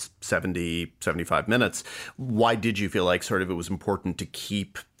one that was 70, 75 minutes. Why did you feel like sort of it was important to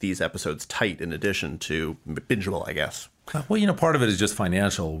keep these episodes tight in addition to bingeable, I guess? Well, part of it is just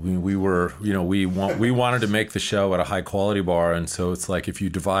financial. We wanted to make the show at a high quality bar, and so it's like if you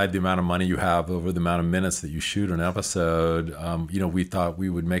divide the amount of money you have over the amount of minutes that you shoot an episode, we thought we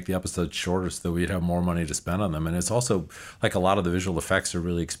would make the episodes shorter so that we'd have more money to spend on them. And it's also like a lot of the visual effects are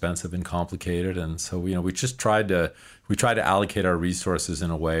really expensive and complicated, and so we just tried to allocate our resources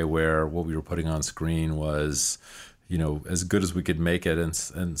in a way where what we were putting on screen was as good as we could make it.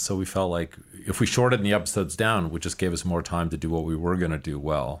 And so we felt like if we shortened the episodes down, it just gave us more time to do what we were going to do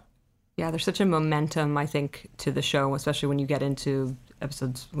well. Yeah, there's such a momentum, I think, to the show, especially when you get into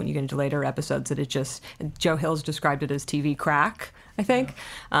later episodes, that it just, Joe Hill's described it as TV crack, I think.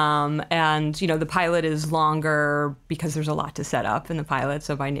 And, the pilot is longer because there's a lot to set up in the pilot.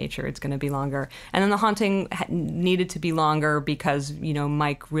 So by nature, it's going to be longer. And then The Haunting needed to be longer because,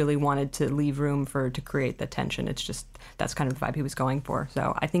 Mike really wanted to leave room to create the tension. It's just, that's kind of the vibe he was going for.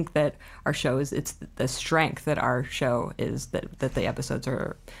 So I think that our show it's the strength that our show is that the episodes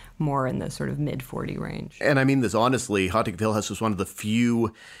are more in the sort of mid-40 range. And I mean this honestly, Haunting of Hill House was one of the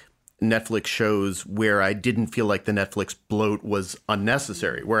few Netflix shows where I didn't feel like the Netflix bloat was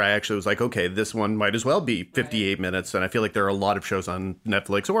unnecessary, where I actually was like, okay, this one might as well be 58 minutes. And I feel like there are a lot of shows on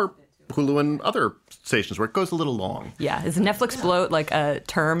Netflix or Hulu and other stations where it goes a little long. Yeah. Is Netflix bloat like a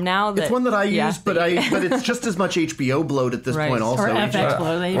term now? It's one that I use, but it's just as much HBO bloat at this point also. Or FX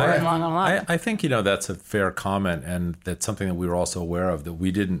bloat. They run long a lot. I think, that's a fair comment, and that's something that we were also aware of, that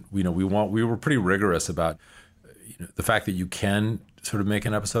we didn't, we were pretty rigorous about the fact that you can sort of make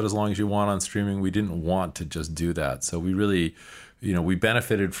an episode as long as you want on streaming. We didn't want to just do that. So we really, we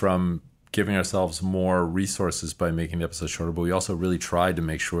benefited from giving ourselves more resources by making the episodes shorter, but we also really tried to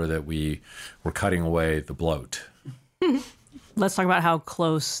make sure that we were cutting away the bloat. Let's talk about how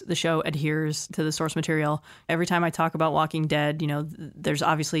close the show adheres to the source material. Every time I talk about Walking Dead, there's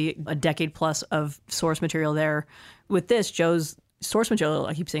obviously a decade plus of source material there. With this, Joe's source material,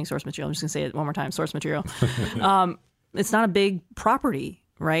 I keep saying source material, I'm just going to say it one more time, source material. It's not a big property,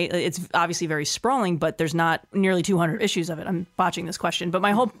 right? It's obviously very sprawling, but there's not nearly 200 issues of it. I'm botching this question, but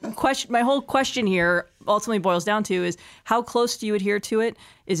my whole question here ultimately boils down to is how close do you adhere to it?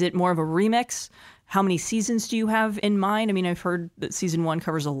 Is it more of a remix? How many seasons do you have in mind? I mean, I've heard that season 1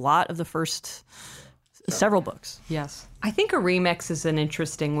 covers a lot of the first several books. Yes. I think a remix is an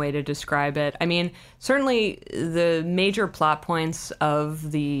interesting way to describe it. I mean, certainly the major plot points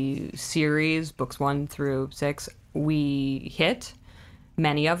of the series, books 1 through 6, we hit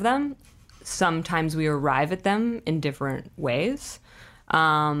many of them. Sometimes we arrive at them in different ways.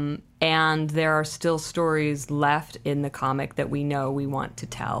 And there are still stories left in the comic that we know we want to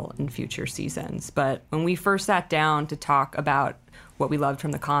tell in future seasons. But when we first sat down to talk about what we loved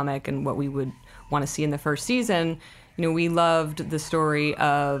from the comic and what we would want to see in the first season, we loved the story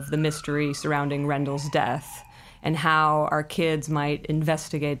of the mystery surrounding Rendell's death and how our kids might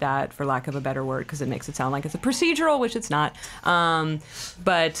investigate that, for lack of a better word, because it makes it sound like it's a procedural, which it's not.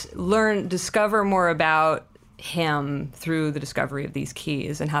 But discover more about him through the discovery of these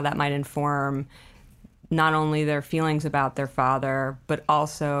keys and how that might inform not only their feelings about their father, but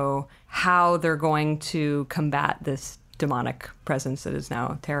also how they're going to combat this demonic presence that is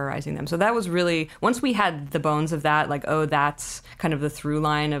now terrorizing them. So that was really, once we had the bones of that, like, oh, that's kind of the through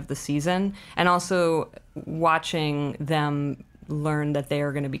line of the season. And also watching them learn that they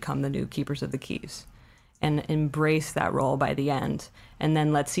are going to become the new keepers of the keys and embrace that role by the end. And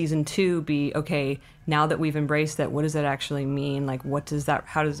then let season 2 be, okay, now that we've embraced that, what does that actually mean? Like,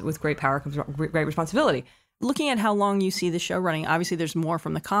 with great power comes great responsibility. Looking at how long you see the show running, obviously there's more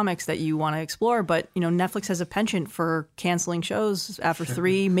from the comics that you want to explore, but Netflix has a penchant for canceling shows after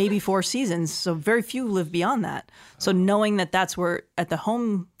 3, maybe 4 seasons. So very few live beyond that. So knowing that that's where at the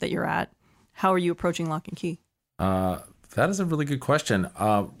home that you're at, how are you approaching Locke Key? That is a really good question.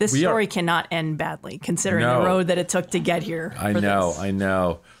 This story cannot end badly, considering the road that it took to get here. I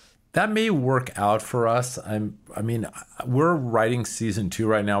know. That may work out for us. We're writing season 2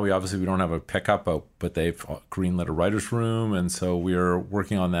 right now. We don't have a pickup, but they've greenlit a writer's room, and so we're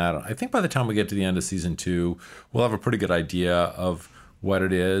working on that. I think by the time we get to the end of season 2, we'll have a pretty good idea of what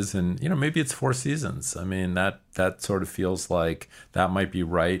it is, and maybe it's 4 seasons. I mean, that sort of feels like that might be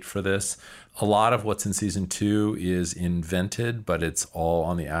right for this. A lot of what's in season 2 is invented, but it's all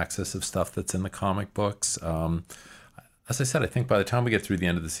on the axis of stuff that's in the comic books. As I said, I think by the time we get through the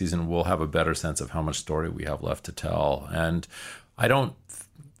end of the season, we'll have a better sense of how much story we have left to tell. And I don't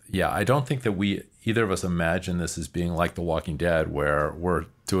think that either of us imagine this as being like The Walking Dead, where we're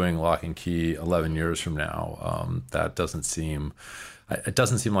doing Locke and Key 11 years from now. It doesn't seem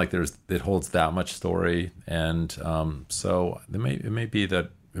like it holds that much story. And so it may be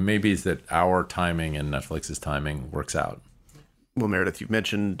that our timing and Netflix's timing works out. Well, Meredith, you've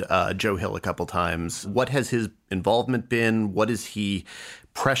mentioned Joe Hill a couple times. What has his involvement been? What is he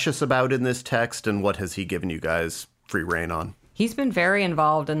precious about in this text? And what has he given you guys free rein on? He's been very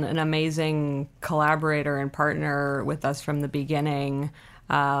involved and an amazing collaborator and partner with us from the beginning.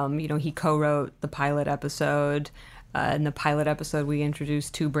 He co-wrote the pilot episode. In the pilot episode, we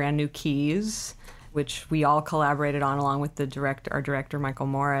introduced 2 brand new keys, which we all collaborated on along with our director, Michael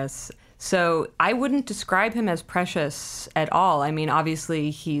Morris. So I wouldn't describe him as precious at all. I mean, obviously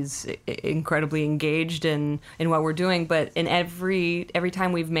he's incredibly engaged in what we're doing, but in every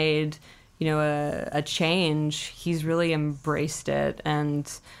time we've made, a change, he's really embraced it.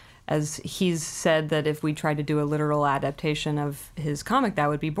 And as he's said that if we tried to do a literal adaptation of his comic, that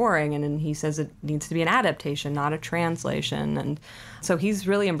would be boring. And then he says it needs to be an adaptation, not a translation. And so he's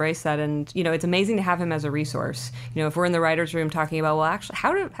really embraced that. And, it's amazing to have him as a resource. If we're in the writer's room talking about, well, actually,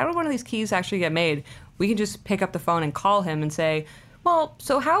 how did one of these keys actually get made? We can just pick up the phone and call him and say, well,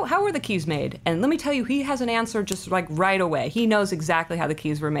 so how were the keys made? And let me tell you, he has an answer just like right away. He knows exactly how the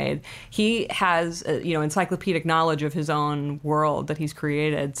keys were made. He has, encyclopedic knowledge of his own world that he's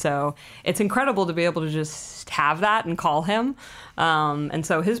created. So it's incredible to be able to just have that and call him. And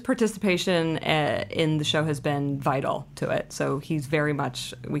so his participation in the show has been vital to it. So he's very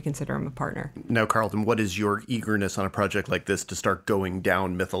much, we consider him a partner. Now, Carlton, what is your eagerness on a project like this to start going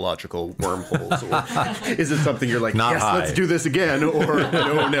down mythological wormholes? Or is it something you're like, not yes, high. Let's do this again, or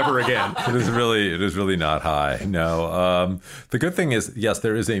no, never again? It is really not high. No. The good thing is, yes,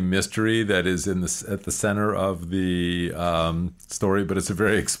 there is a mystery that is at the center of the story, but it's a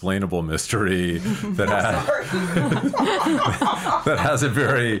very explainable mystery that has a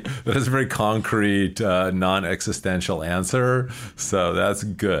very concrete, non-existential answer. So that's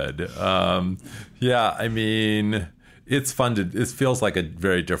good. It's fun it feels like a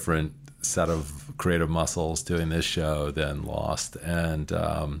very different set of creative muscles doing this show than Lost. And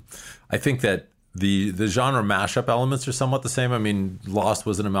I think that the genre mashup elements are somewhat the same. I mean, Lost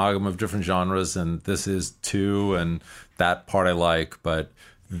was an amalgam of different genres, and this is too, and that part I like. But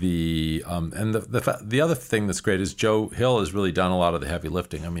the other thing that's great is Joe Hill has really done a lot of the heavy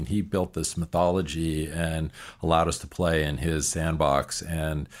lifting. I mean, he built this mythology and allowed us to play in his sandbox.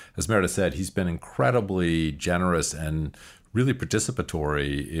 And as Meredith said, he's been incredibly generous and really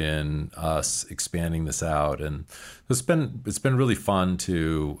participatory in us expanding this out. And it's been really fun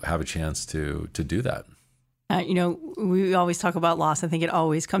to have a chance to do that. We always talk about Lost. I think it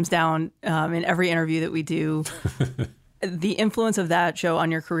always comes down in every interview that we do. The influence of that show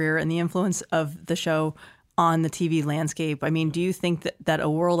on your career and the influence of the show on the TV landscape. I mean, do you think that a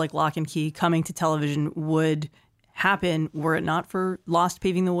world like Locke and Key coming to television would happen were it not for Lost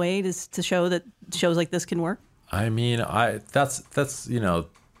paving the way to show that shows like this can work? I mean, that's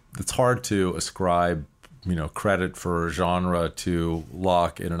it's hard to ascribe credit for genre to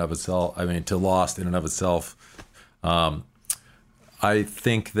Locke in and of itself. I mean, to Lost in and of itself. I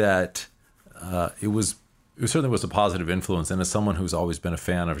think that it certainly was a positive influence. And as someone who's always been a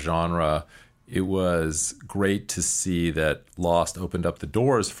fan of genre, it was great to see that Lost opened up the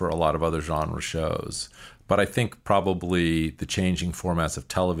doors for a lot of other genre shows. But I think probably the changing formats of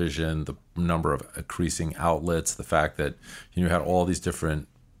television, the number of increasing outlets, the fact that you had all these different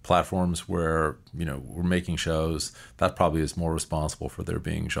platforms where we're making shows, that probably is more responsible for there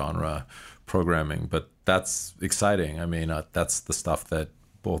being genre programming. But that's exciting. I mean, that's the stuff that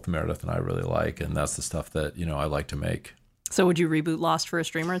both Meredith and I really like, and that's the stuff that I like to make. So would you reboot Lost for a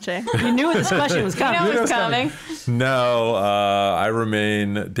streamer, Jay? You knew this question was coming. You know it was coming. No,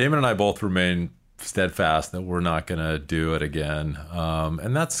 Damon and I both remain steadfast that we're not going to do it again.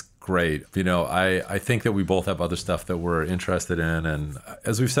 And that's great. I think that we both have other stuff that we're interested in. And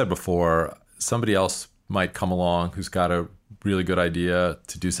as we've said before, somebody else might come along who's got a really good idea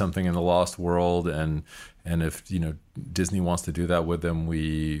to do something in the Lost world and And if, Disney wants to do that with them,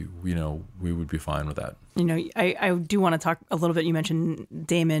 we would be fine with that. I do want to talk a little bit. You mentioned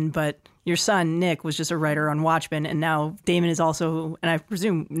Damon, but your son, Nick, was just a writer on Watchmen. And now Damon is also, and I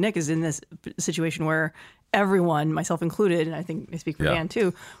presume Nick is in this situation where everyone, myself included, and I think I speak for Dan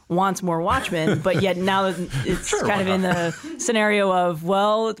too, wants more Watchmen. But yet now it's kind of in the scenario of,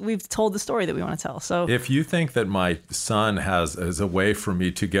 well, we've told the story that we want to tell. So if you think that my son is a way for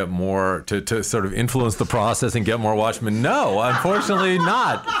me to get more, to sort of influence the process and get more Watchmen, no, unfortunately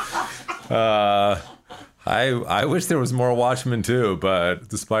not. I wish there was more Watchmen too, but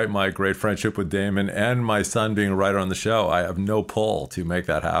despite my great friendship with Damon and my son being a writer on the show, I have no pull to make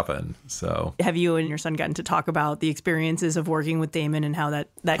that happen. So, have you and your son gotten to talk about the experiences of working with Damon and how that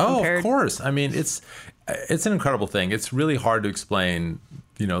compared? Oh, of course. I mean, it's an incredible thing. It's really hard to explain,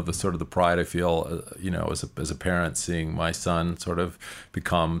 the sort of the pride I feel, as a parent, seeing my son sort of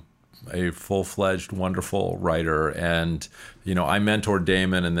become a full-fledged, wonderful writer. And, I mentored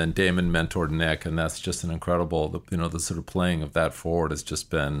Damon, and then Damon mentored Nick, and that's just an incredible, the sort of playing of that forward has just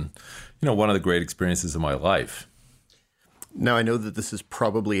been, one of the great experiences of my life. Now, I know that this is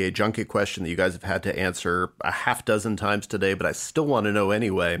probably a junket question that you guys have had to answer a half dozen times today, but I still want to know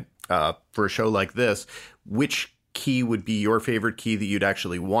anyway, for a show like this, which key would be your favorite key that you'd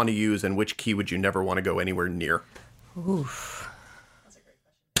actually want to use, and which key would you never want to go anywhere near? Oof.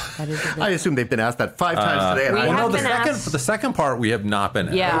 I assume they've been asked that 5 times today. The second part we have not been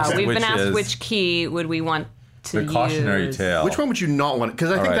asked. Yeah, we've been asked which key would we want to use. The cautionary tale. Which one would you not want?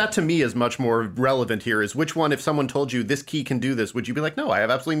 Because I think that to me is much more relevant here. Is which one, if someone told you this key can do this, would you be like, no, I have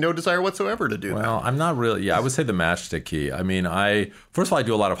absolutely no desire whatsoever to do that? Well, I'm not really. Yeah, I would say the matchstick key. I mean, first of all, I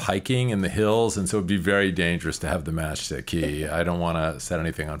do a lot of hiking in the hills, and so it'd be very dangerous to have the matchstick key. I don't want to set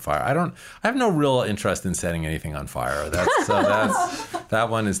anything on fire. I have no real interest in setting anything on fire. That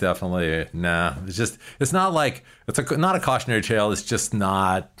one is definitely nah. It's not like not a cautionary tale. It's just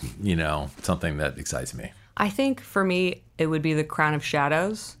not something that excites me. I think for me, it would be the Crown of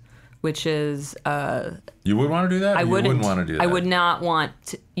Shadows, which is... you would want to do that? I wouldn't want to do that. I would not want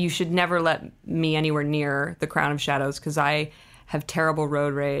to... You should never let me anywhere near the Crown of Shadows because I have terrible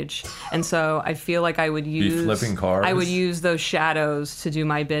road rage. And so I feel like I would use... Be flipping cars? I would use those shadows to do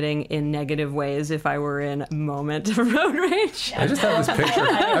my bidding in negative ways if I were in a moment of road rage. I just have this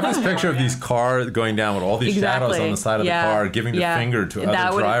picture. Of these cars going down with all these shadows on the side of the car, giving the finger to other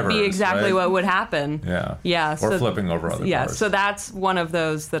drivers. That would be exactly what would happen. Yeah. Yeah. Or flipping over other cars. So that's one of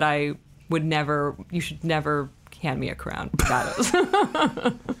those that I would never... You should never hand me a crown. Shadows.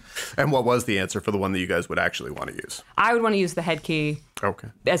 And what was the answer for the one that you guys would actually want to use? I would want to use the head key. Okay.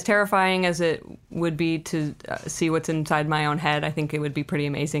 As terrifying as it would be to see what's inside my own head, I think it would be pretty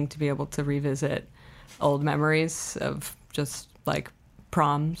amazing to be able to revisit old memories of just like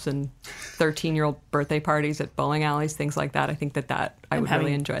proms and 13-year-old birthday parties at bowling alleys, things like that. I think that I would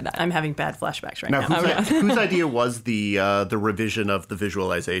really enjoy that. I'm having bad flashbacks right now. Whose idea was the revision of the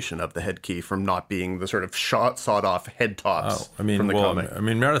visualization of the head key from not being the sort of sawed-off head tops from the comic? I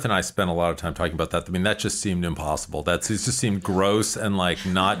mean, Meredith and I spent a lot of time talking about that. I mean, that just seemed impossible. It just seemed gross and like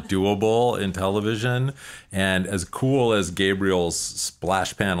not doable in television. And as cool as Gabriel's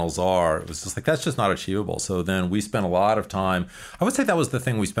splash panels are, it was just like, that's just not achievable. So then we spent a lot of time. I would say that was the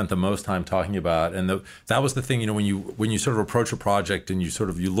thing we spent the most time talking about. And that was the thing, when you sort of approach a project and you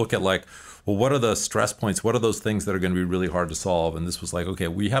look at like, well, what are the stress points? What are those things that are going to be really hard to solve? And this was like, okay,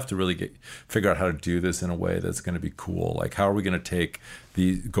 we have to really figure out how to do this in a way that's going to be cool. Like, how are we going to take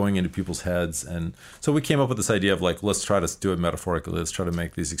going into people's heads? And so we came up with this idea of like, let's try to do it metaphorically. Let's try to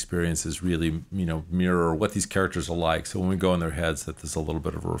make these experiences really, mirror what these characters are like. So when we go in their heads, that there's a little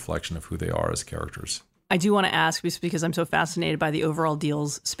bit of a reflection of who they are as characters. I do want to ask, because I'm so fascinated by the overall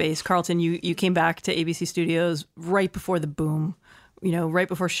deals space. Carlton, you came back to ABC Studios right before the boom, right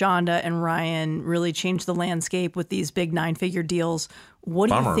before Shonda and Ryan really changed the landscape with these big 9-figure deals. What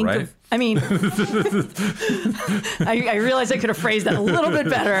do you think right? of? I mean, I realize I could have phrased that a little bit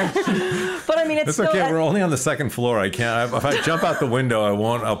better, but I mean, it's still, okay. We're only on the second floor. I can't. If I jump out the window, I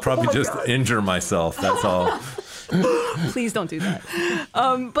won't. I'll probably injure myself. That's all. Please don't do that.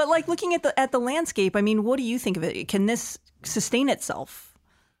 But like looking at the landscape, I mean, what do you think of it? Can this sustain itself?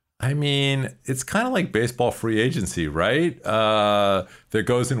 I mean, it's kind of like baseball free agency, right? That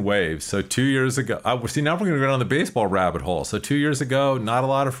goes in waves. So 2 years ago, now we're going to go down the baseball rabbit hole. So 2 years ago, not a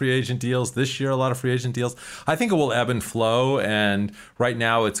lot of free agent deals. This year, a lot of free agent deals. I think it will ebb and flow. And right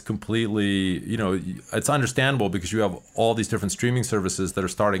now, it's completely, it's understandable because you have all these different streaming services that are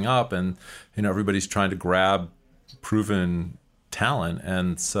starting up, and everybody's trying to grab proven talent.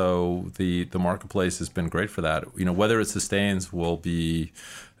 And so the marketplace has been great for that. Whether it sustains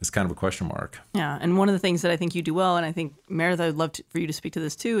is kind of a question mark. Yeah, and one of the things that I think you do well, and I think, Meredith, I'd love for you to speak to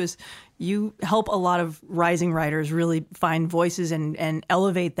this too, is you help a lot of rising writers really find voices and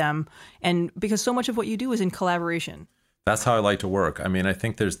elevate them. And because so much of what you do is in collaboration. That's how I like to work. I mean, I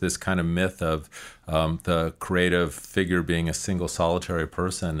think there's this kind of myth of the creative figure being a single solitary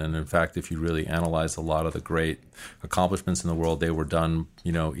person. And in fact, if you really analyze a lot of the great accomplishments in the world, they were done,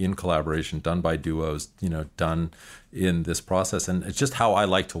 in collaboration, done by duos, done in this process. And it's just how I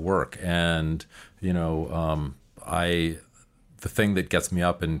like to work. And, the thing that gets me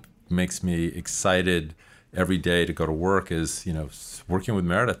up and makes me excited every day to go to work is, working with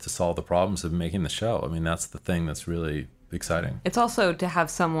Meredith to solve the problems of making the show. I mean, that's the thing that's really exciting. It's also to have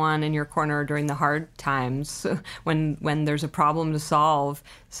someone in your corner during the hard times when there's a problem to solve,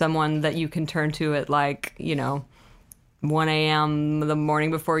 someone that you can turn to at 1 a.m. the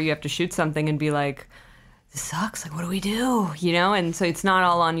morning before you have to shoot something and be like, this sucks. Like, what do we do? And so it's not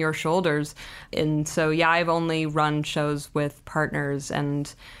all on your shoulders. And so, yeah, I've only run shows with partners,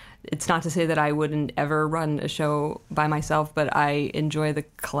 and it's not to say that I wouldn't ever run a show by myself, but I enjoy the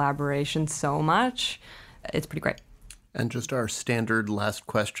collaboration so much. It's pretty great. And just our standard last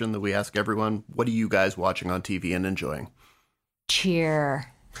question that we ask everyone, what are you guys watching on TV and enjoying? Cheer.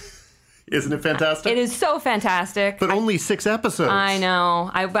 Isn't it fantastic? It is so fantastic. But only 6 episodes. I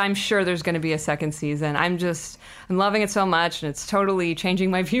know. I'm sure there's going to be a second season. I'm loving it so much, and it's totally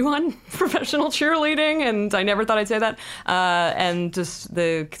changing my view on professional cheerleading, and I never thought I'd say that. And just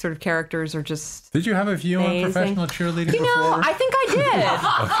the sort of characters are just Did you have a view amazing. On professional cheerleading before? I think I did.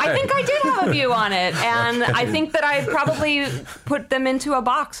 I think I did have a view on it, and I think that I probably put them into a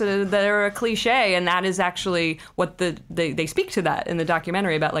box that are a cliche, and that is actually what they speak to that in the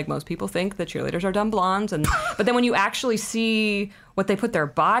documentary about, like, most people think that cheerleaders are dumb blondes, but then when you actually see what they put their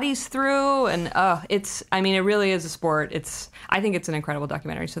bodies through, and it really is a sport. I think it's an incredible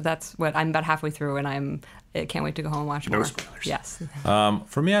documentary. So that's what I'm about halfway through, and I can't wait to go home and watch more. No spoilers. Yes.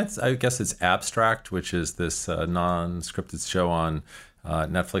 For me, I guess it's Abstract, which is this non-scripted show on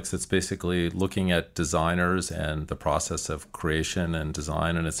Netflix that's basically looking at designers and the process of creation and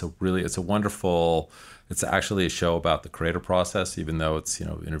design, and it's a wonderful. It's actually a show about the creative process, even though it's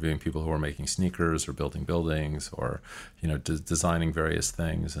interviewing people who are making sneakers or building buildings or designing various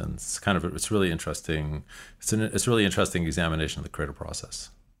things, and it's really interesting. It's a really interesting examination of the creative process.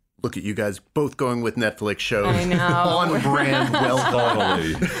 Look at you guys both going with Netflix shows. I know. On brand. Well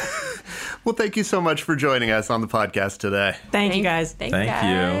Totally. Well, thank you so much for joining us on the podcast today. Thank you, guys. Thank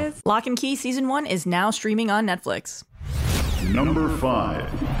you. Lock and Key Season 1 is now streaming on Netflix. Number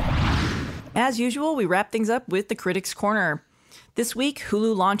 5. As usual, we wrap things up with the Critics' Corner. This week,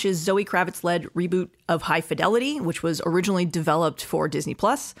 Hulu launches Zoe Kravitz-led reboot of High Fidelity, which was originally developed for Disney+.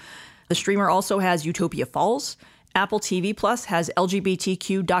 The streamer also has Utopia Falls. Apple TV Plus has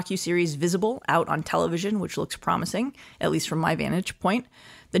LGBTQ docuseries Visible out on television, which looks promising, at least from my vantage point.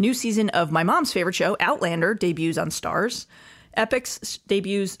 The new season of my mom's favorite show, Outlander, debuts on Starz. Epix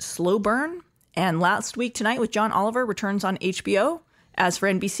debuts Slow Burn. And Last Week Tonight with John Oliver returns on HBO. As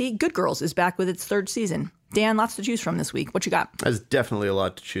for NBC, Good Girls is back with its 3rd season. Dan, lots to choose from this week. What you got? There's definitely a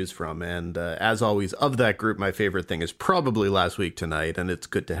lot to choose from. And as always, of that group, my favorite thing is probably Last Week Tonight. And it's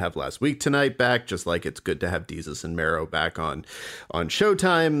good to have Last Week Tonight back, just like it's good to have Desus and Mero back on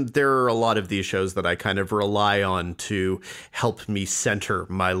Showtime. There are a lot of these shows that I kind of rely on to help me center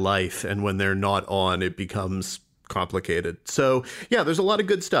my life. And when they're not on, it becomes complicated. So yeah, there's a lot of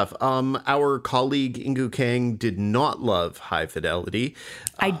good stuff. Our colleague Ingu Kang did not love High Fidelity.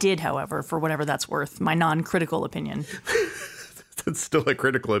 I did, however, for whatever that's worth, my non-critical opinion. That's still a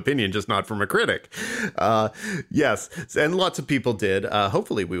critical opinion, just not from a critic. Yes, and lots of people did.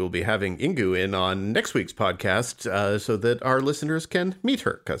 Hopefully we will be having Ingu in on next week's podcast so that our listeners can meet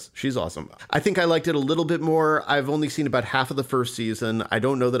her, because she's awesome. I think I liked it a little bit more. I've only seen about half of the first season. I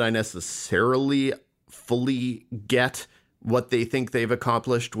don't know that I necessarily fully get what they think they've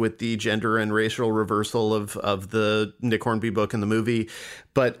accomplished with the gender and racial reversal of the Nick Hornby book and the movie.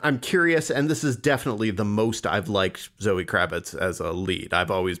 But I'm curious, and this is definitely the most I've liked Zoe Kravitz as a lead. I've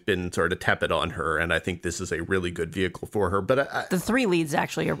always been sort of tepid on her, and I think this is a really good vehicle for her. But the 3 leads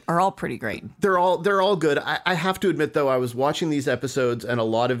actually are all pretty great. They're all good. I have to admit, though, I was watching these episodes, and a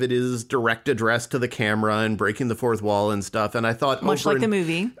lot of it is direct address to the camera and breaking the fourth wall and stuff. And I thought, much like the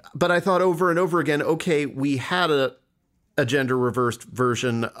movie. But I thought over and over again, okay, we had a gender reversed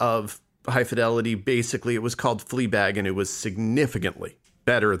version of High Fidelity. Basically, it was called Fleabag, and it was significantly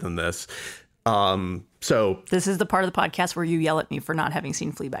better than this. So this is the part of the podcast where you yell at me for not having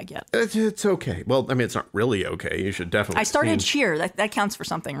seen Fleabag yet. It's okay. Well, I mean, it's not really okay. You should definitely. I started Cheer. That counts for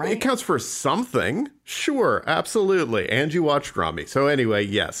something, right? It counts for something. Sure, absolutely. And you watched Rami. So anyway,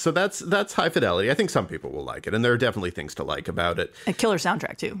 yes. So that's high fidelity. I think some people will like it, and there are definitely things to like about it. A killer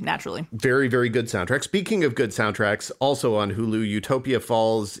soundtrack too, naturally. Very, very good soundtrack. Speaking of good soundtracks, also on Hulu, Utopia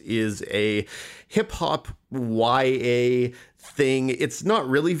Falls is a hip hop YA thing. It's not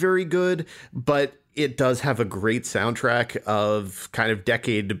really very good, but it does have a great soundtrack of kind of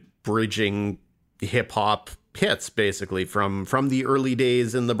decade bridging hip hop hits, basically from the early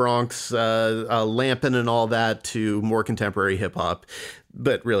days in the Bronx, Lampin' and all that, to more contemporary hip hop.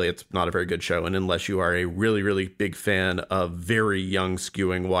 But really, it's not a very good show. And unless you are a really, really big fan of very young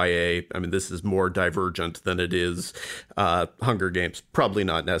skewing YA, I mean, this is more Divergent than it is Hunger Games. Probably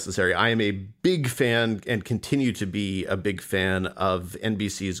not necessary. I am a big fan and continue to be a big fan of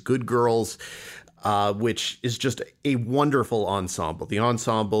NBC's Good Girls, which is just a wonderful ensemble. The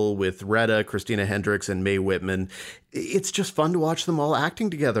ensemble with Retta, Christina Hendricks, and Mae Whitman. It's just fun to watch them all acting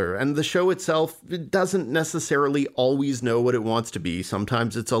together. And the show itself, it doesn't necessarily always know what it wants to be.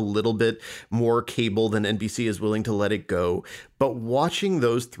 Sometimes it's a little bit more cable than NBC is willing to let it go. But watching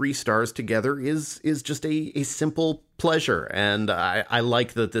those three stars together is just a simple pleasure. And I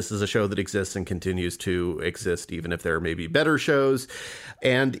like that this is a show that exists and continues to exist, even if there may be better shows.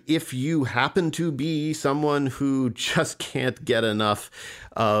 And if you happen to be someone who just can't get enough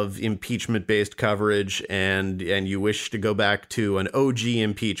of impeachment-based coverage and you wish to go back to an OG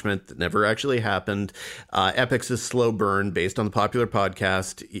impeachment that never actually happened, Epix' Slow Burn, based on the popular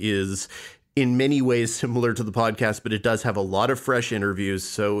podcast, is in many ways similar to the podcast, but it does have a lot of fresh interviews.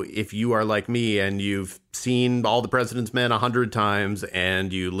 So if you are like me and you've seen All the President's Men 100 times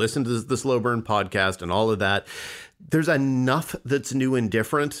and you listen to the Slow Burn podcast and all of that, there's enough that's new and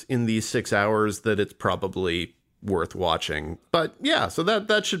different in these 6 hours that it's probably worth watching. But yeah, so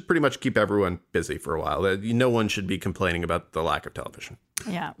that should pretty much keep everyone busy for a while. No one should be complaining about the lack of television.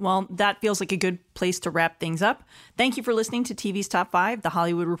 Yeah, well, that feels like a good place to wrap things up. Thank you for listening to TV's Top 5, the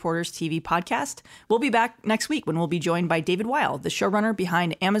Hollywood Reporters TV podcast. We'll be back next week when we'll be joined by David Weil, the showrunner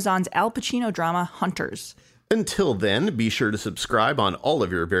behind Amazon's Al Pacino drama Hunters. Until then, be sure to subscribe on all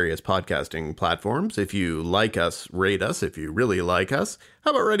of your various podcasting platforms. If you like us, rate us. If you really like us,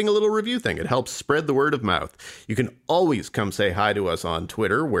 how about writing a little review thing? It helps spread the word of mouth. You can always come say hi to us on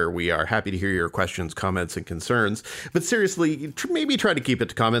Twitter, where we are happy to hear your questions, comments, and concerns. But seriously, maybe try to keep it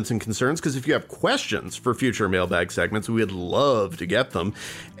to comments and concerns, because if you have questions for future mailbag segments, we would love to get them.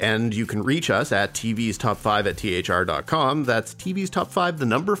 And you can reach us at TV's Top 5 at THR.com. That's TV's Top 5, the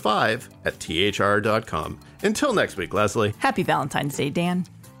number 5 at THR.com. Until next week, Leslie. Happy Valentine's Day, Dan.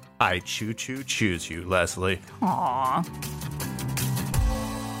 I choose you, Leslie. Aww.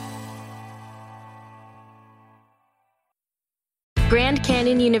 Grand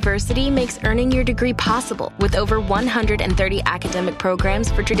Canyon University makes earning your degree possible with over 130 academic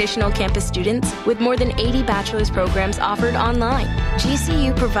programs for traditional campus students, with more than 80 bachelor's programs offered online.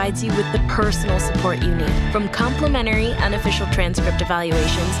 GCU provides you with the personal support you need, from complimentary unofficial transcript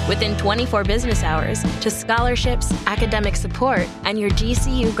evaluations within 24 business hours to scholarships, academic support, and your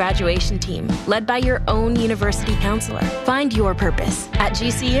GCU graduation team, led by your own university counselor. Find your purpose at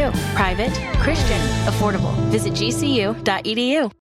GCU. Private, Christian, affordable. Visit gcu.edu.